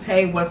this.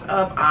 Hey, what's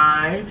up?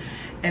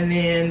 And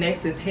then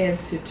next is head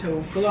to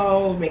toe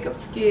glow, makeup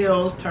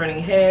skills,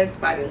 turning heads,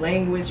 body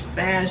language,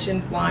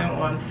 fashion, flying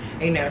on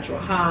a natural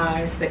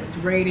high, sex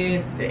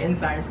rated, the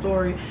inside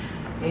story,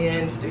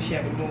 and does she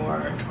have any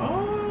more?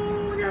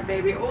 Oh, look at her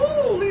baby.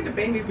 Oh, look at the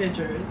baby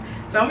pictures.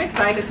 So I'm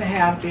excited to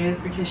have this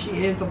because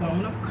she is a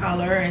woman of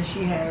color and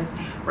she has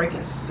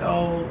breaking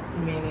so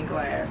many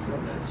glass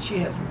ceilings. She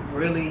has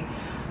really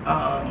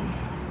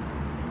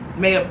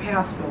made a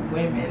path for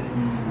women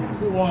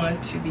who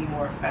want to be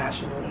more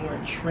fashionable, more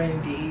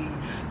trendy,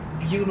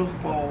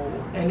 beautiful,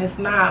 and it's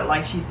not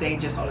like she say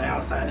just on the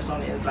outside, it's on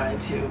the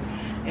inside too.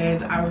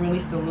 And I really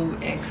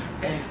salute and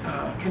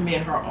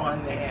commend her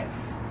on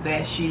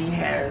that she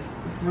has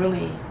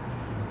really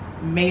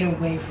made a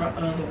way for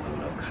other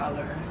women of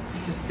color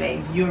to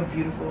say you're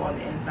beautiful on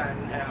the inside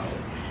and out.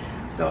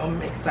 So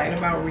I'm excited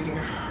about reading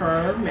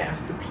her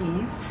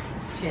masterpiece.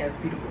 She has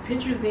beautiful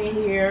pictures in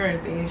here and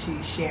things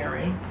she's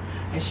sharing,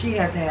 and she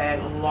has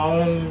had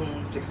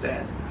long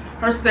success.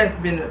 Her success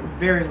has been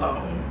very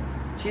long.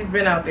 She's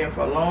been out there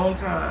for a long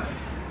time.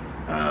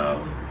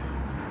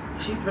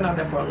 She's been out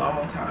there for a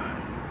long time.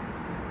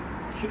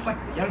 She was like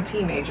a young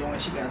teenager when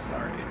she got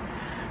started.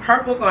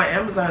 Her book on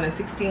Amazon is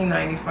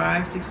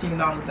 $16.95,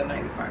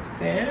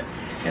 $16.95,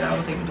 and I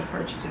was able to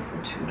purchase it for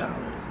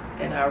 $2.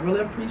 And I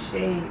really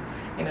appreciate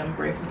and I'm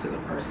grateful to the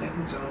person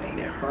who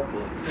donated her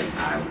book, because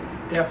I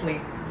would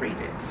definitely read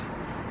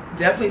it.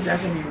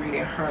 Definitely be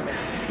reading her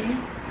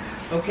masterpiece.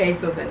 Okay,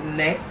 so the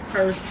next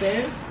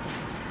person.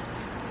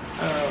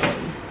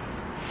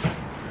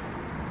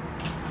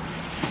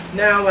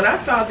 Now, when I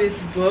saw this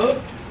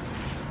book,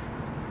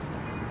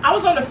 I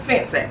was on the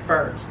fence at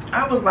first.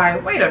 I was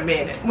like, wait a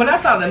minute. When I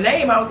saw the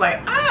name, I was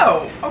like,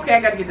 oh, okay, I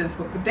got to get this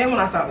book. But then when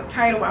I saw the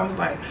title, I was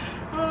like,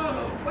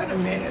 oh, wait a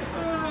minute.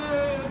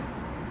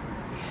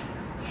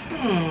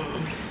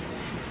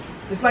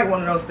 It's like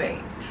one of those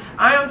things.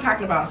 I am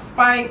talking about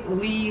Spike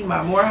Lee,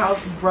 my Morehouse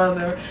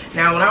brother.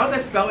 Now, when I was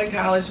at Spelman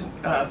College,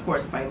 of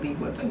course, Spike Lee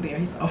wasn't there.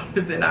 He's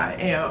older than I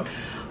am.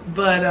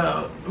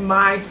 But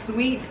my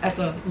suite at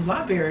the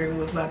library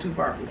was not too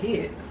far from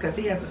his, because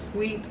he has a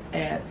suite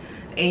at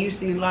the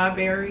AUC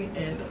library,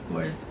 and of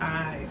course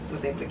I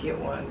was able to get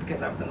one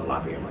because I was in the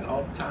library like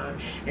all the time.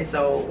 And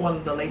so one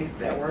of the ladies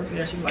that worked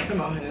there, she was like,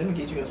 come on, honey, let me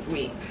get you a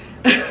suite.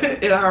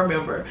 And I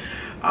remember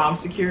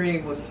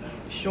security was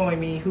showing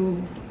me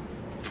who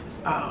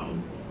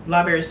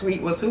library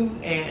suite was who,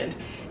 and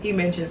he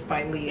mentioned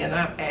Spike Lee, and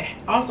I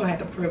also had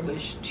the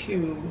privilege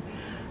to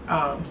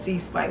see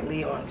Spike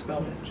Lee on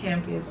Spelman's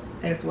campus,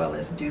 as well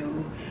as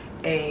do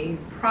a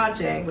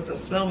project with some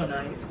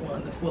Spelmanites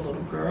on the 4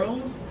 Little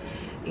Girls.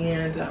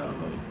 And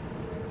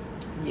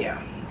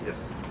yeah,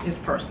 it's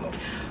personal.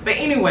 But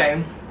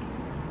anyway,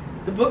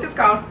 the book is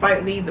called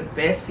Spike Lee, The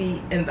Best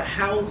Seat in the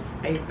House,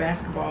 a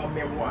Basketball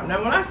Memoir.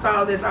 Now, when I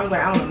saw this, I was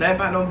like, I don't know nothing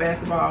about no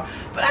basketball,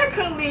 but I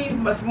couldn't leave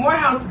my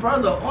Morehouse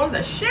brother on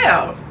the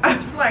shelf. I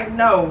was like,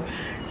 no.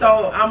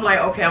 So I'm like,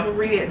 okay, I'm gonna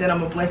read it, then I'm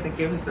gonna bless and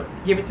give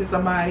it to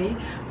somebody.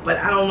 But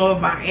I don't know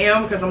if I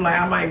am, because I'm like,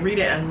 I might read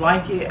it and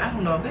like it. I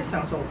don't know. That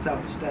sounds so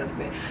selfish,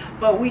 doesn't it?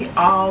 But we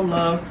all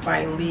love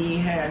Spike Lee.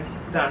 Has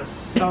done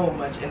so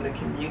much in the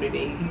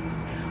community. He's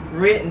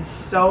written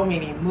so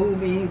many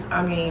movies.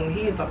 I mean,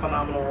 he is a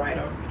phenomenal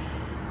writer,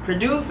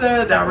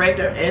 producer,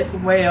 director as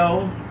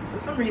well. For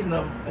some reason,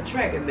 I'm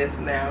attracting this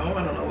now.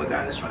 I don't know what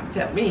God is trying to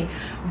tell me,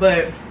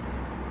 but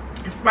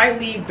Spike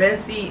Lee,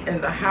 Best Seat in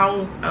the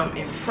House. I'm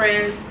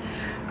impressed.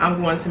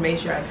 I'm going to make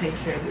sure I take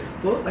care of this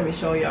book. Let me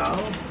show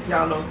y'all.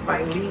 Y'all know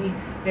Spike Lee.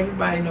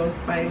 Everybody knows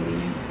Spike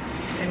Lee.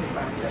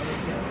 Everybody knows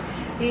him.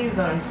 He's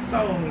done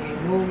so many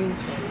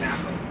movies, from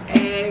Malcolm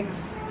X,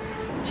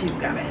 She's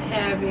Gotta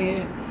Have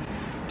It,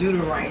 Do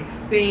the Right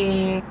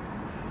Thing.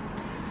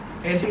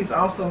 And he's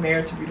also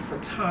married to beautiful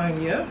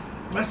Tanya.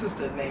 My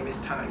sister's name is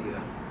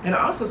Tanya. And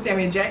also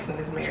Samuel Jackson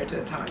is married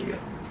to Tanya.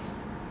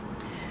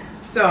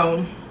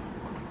 So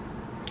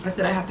I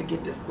said I have to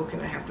get this book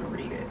and I have to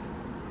read it.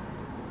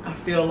 I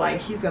feel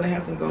like he's gonna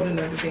have some golden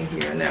nuggets in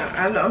here. Now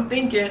I'm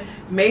thinking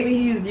maybe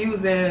he's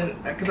using,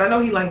 because I know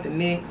he liked the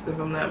Knicks, if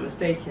I'm not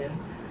mistaken.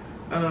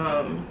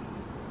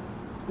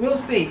 We'll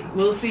see.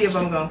 We'll see if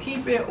I'm gonna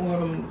keep it or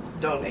if I'm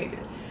donate it.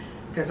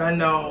 Because I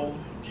know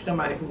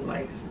somebody who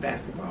likes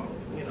basketball.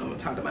 You know, I'm gonna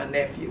talk to my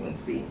nephew and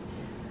see.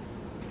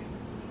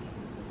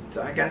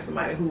 So I got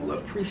somebody who will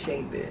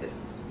appreciate this.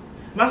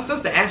 My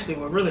sister actually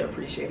will really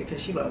appreciate it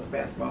because she loves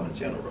basketball in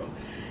general.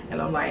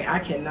 And I'm like, I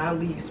cannot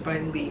leave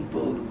Spike Lee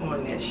book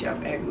on that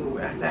shelf at Google.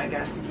 I said I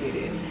got to get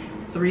it.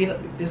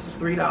 This was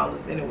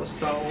 $3 and it was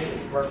so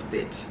worth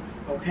it.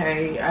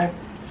 Okay,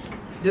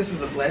 this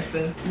was a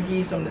blessing. We give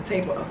you some of the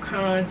table of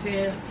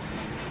contents.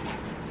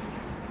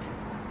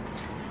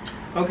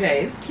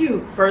 Okay, it's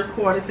cute. First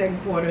quarter,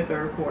 second quarter,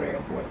 third quarter,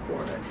 and fourth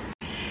quarter.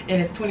 And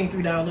it's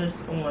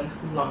 $23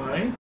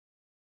 online.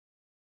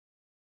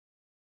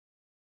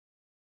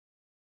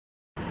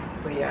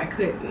 But yeah, I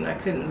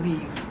couldn't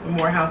leave the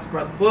Morehouse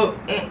brother book.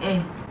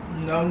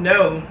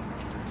 No.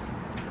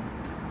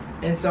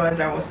 And so as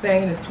I was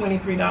saying, it's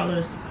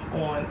 $23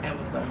 on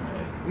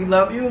Amazon. We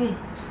love you,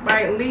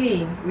 Spike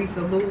Lee. We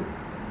salute.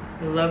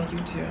 We love you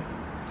too.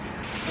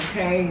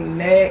 Okay,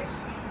 next.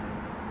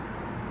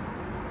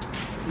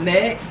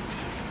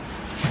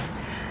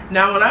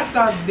 Now when I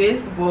saw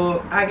this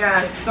book, I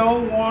got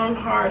so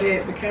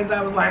warm-hearted because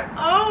I was like,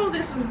 oh,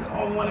 this was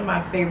one of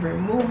my favorite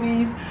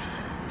movies.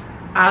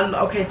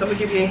 Okay, so I'm gonna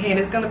give you a hint.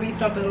 It's gonna be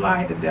something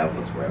like The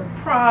Devil's Wear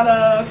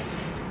Prada.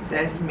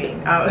 That's me.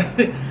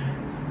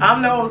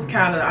 I'm those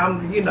kind of.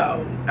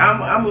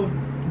 I'm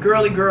a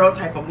girly girl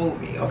type of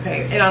movie.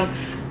 Okay,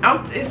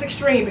 and it's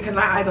extreme because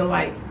I either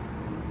like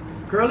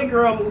girly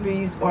girl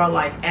movies or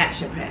like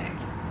action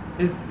packed.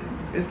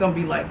 It's gonna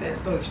be like that.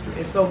 So extreme.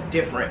 It's so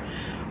different.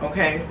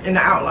 Okay, and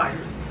the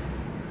outliers.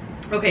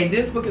 Okay,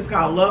 this book is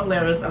called Love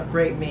Letters of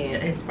Great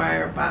Men,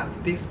 inspired by the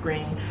big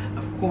screen.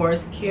 Of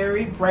course,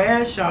 Carrie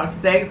Bradshaw,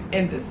 Sex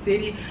in the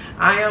City.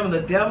 I am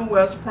the Devil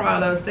Wears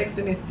Prada, Sex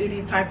in the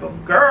City type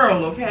of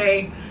girl,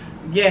 okay?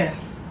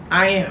 Yes,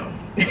 I am.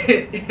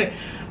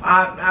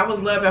 I was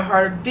loving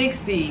Heart of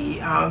Dixie,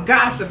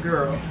 Gossip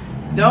Girl.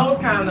 Those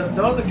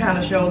are kind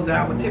of shows that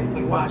I would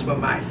typically watch, but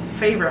my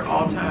favorite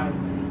all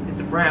time is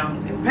The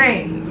Browns and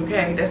Paynes,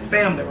 okay? That's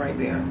family right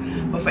there.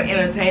 But for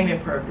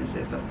entertainment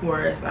purposes, of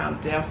course,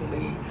 I'm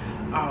definitely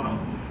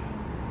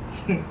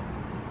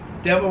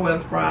Devil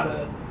Wears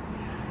Prada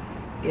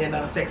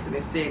and Sex in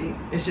the City.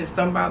 It's just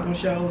something about them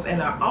shows.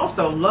 And I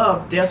also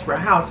love Desperate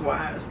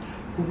Housewives.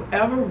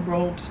 Whoever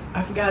wrote,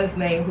 I forgot his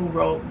name, who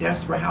wrote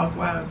Desperate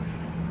Housewives,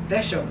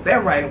 that show,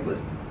 that writer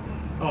was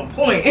on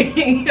point.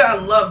 I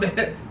love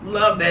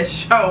that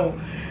show.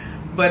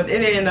 But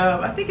it ended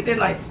up, I think it did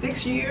like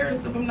 6 years,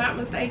 if I'm not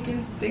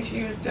mistaken. 6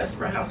 years,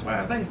 Desperate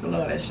Housewives. I used to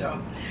love that show.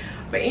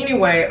 But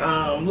anyway,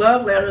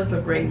 Love Letters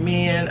of Great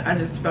Men. I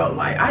just felt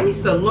like, I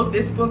used to look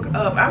this book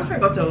up. I was gonna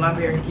go to the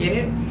library and get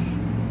it.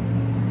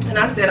 And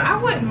I said,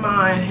 I wouldn't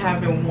mind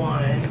having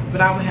one, but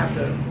I would have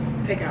to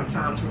take out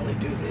time to really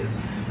do this.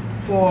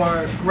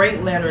 For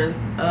Great Letters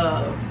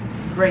of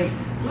Great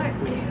Black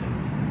Men.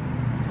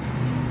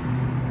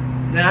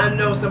 Now I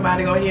know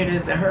somebody gonna hear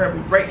this and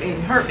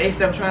hurt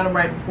themselves trying to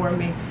write before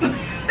me.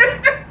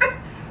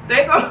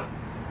 they gonna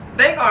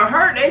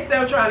hurt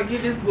themselves trying to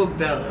get this book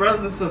done,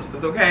 brothers and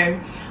sisters. Okay,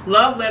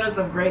 Love Letters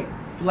of Great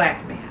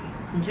Black Men.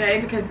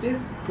 Okay, because this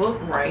book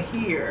right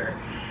here,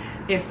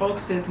 it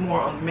focuses more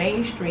on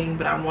mainstream,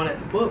 but I wanted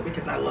the book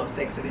because I love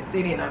Sex in the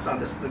City, and I thought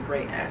this was a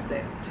great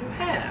asset to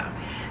have.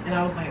 And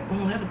I was like,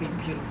 oh, that'll be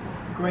beautiful.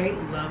 Great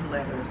Love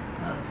Letters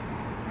of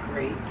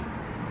Great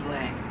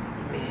Black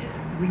Men.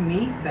 We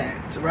need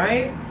that,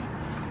 right?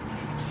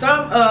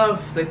 Some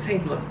of the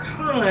table of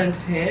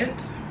content.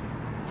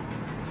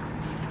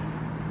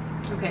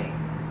 Okay.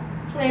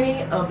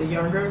 Pliny of the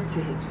Younger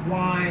to his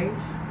wife.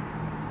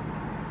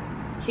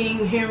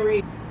 King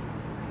Henry.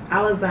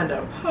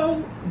 Alexander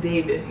Pope.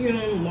 David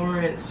Hume.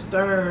 Lawrence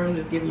Stern.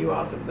 Just giving you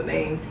all some of the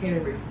names.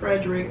 Henry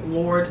Frederick.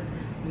 Lord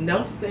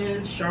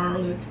Nelson.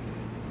 Charlotte.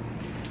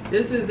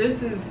 This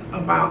is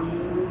about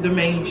the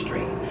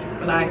mainstream.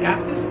 But I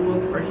got this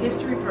book for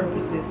history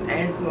purposes,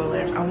 as well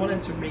as I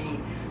wanted to read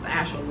the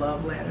actual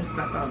love letters.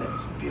 I thought it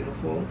was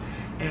beautiful.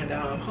 And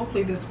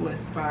hopefully this will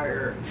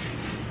inspire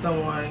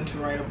someone to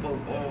write a book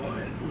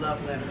on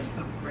love letters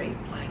of great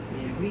black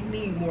men. We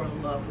need more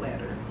love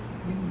letters.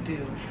 We do.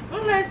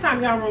 When the last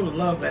time y'all wrote a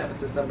love letter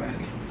to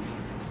somebody?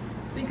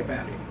 Think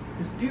about it.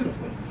 It's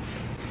beautiful.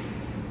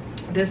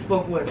 This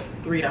book was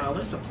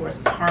 $3. Of course,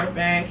 it's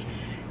hardback.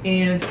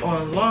 And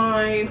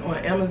online on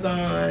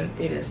Amazon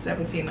it is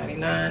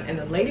 $17.99. And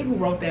the lady who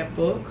wrote that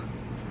book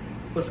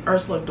was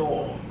Ursula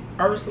Doyle.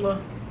 Ursula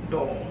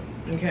Doyle.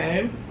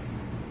 Okay.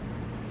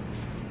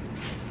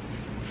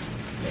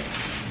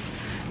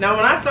 Now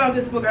when I saw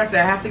this book, I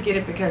said I have to get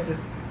it because it's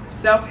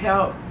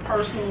self-help,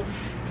 personal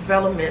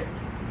development.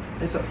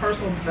 It's a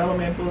personal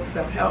development book,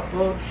 self-help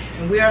book,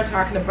 and we are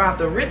talking about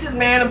The Richest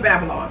Man of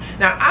Babylon.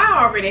 Now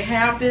I already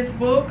have this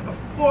book, of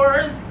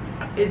course.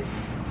 It's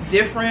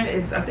different.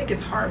 I think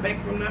it's hardback,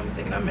 if I'm not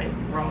mistaken. I may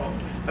be wrong,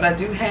 but I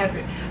do have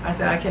it. I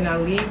said I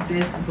cannot leave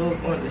this book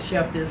on the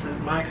shelf. This is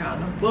my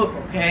kind of book,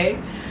 okay?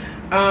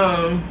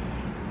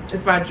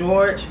 It's by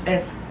George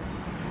S.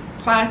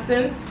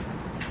 Clason.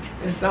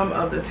 And some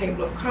of the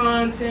table of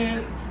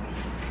contents.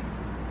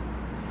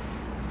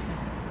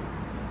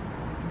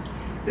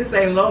 This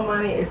say low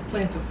money is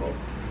plentiful.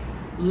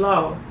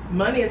 Low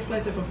money is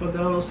plentiful for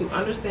those who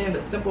understand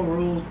the simple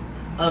rules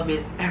of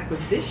its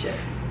acquisition.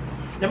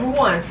 Number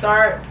 1,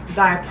 start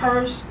thy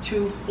purse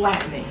to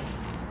flattening.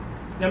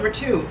 Number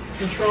 2,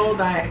 control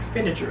thy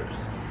expenditures.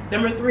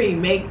 Number 3,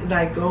 make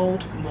thy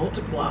gold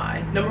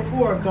multiply. Number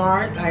 4,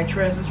 guard thy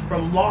treasures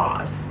from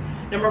loss.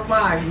 Number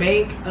 5,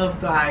 make of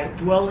thy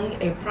dwelling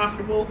a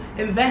profitable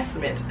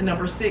investment.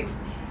 Number 6,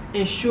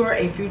 ensure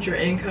a future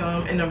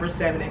income. And number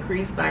 7,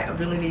 increase thy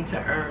ability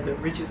to earn. The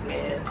richest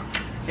man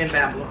in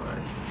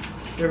Babylon.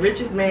 The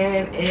richest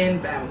man in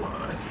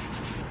Babylon.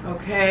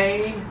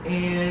 Okay,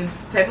 and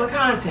table of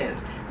contents.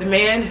 The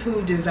man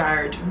who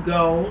desired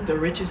gold, the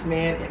richest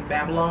man in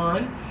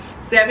Babylon.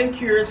 7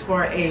 cures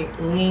for a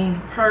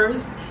lean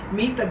purse.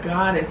 Meet the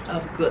goddess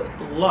of good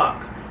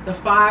luck. The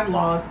 5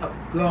 laws of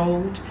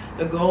gold.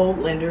 The gold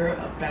lender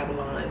of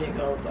Babylon. And it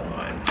goes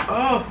on.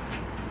 Oh,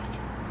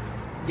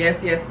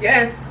 yes, yes,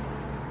 yes.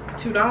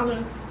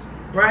 $2,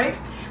 right?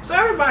 So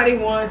everybody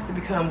wants to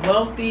become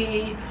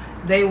wealthy.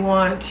 They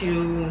want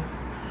to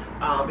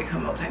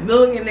become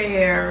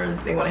multimillionaires.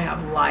 They want to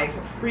have a life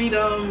of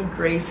freedom,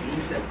 grace,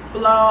 ease, and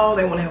flow.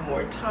 They want to have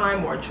more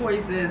time, more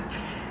choices.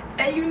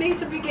 And you need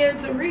to begin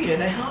to read it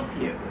to help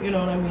you. You know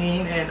what I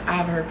mean? And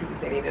I've heard people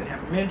say they didn't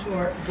have a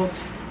mentor.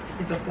 Books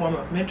is a form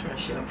of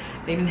mentorship.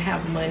 They didn't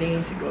have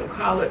money to go to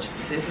college.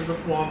 This is a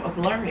form of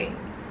learning.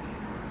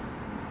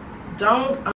 don't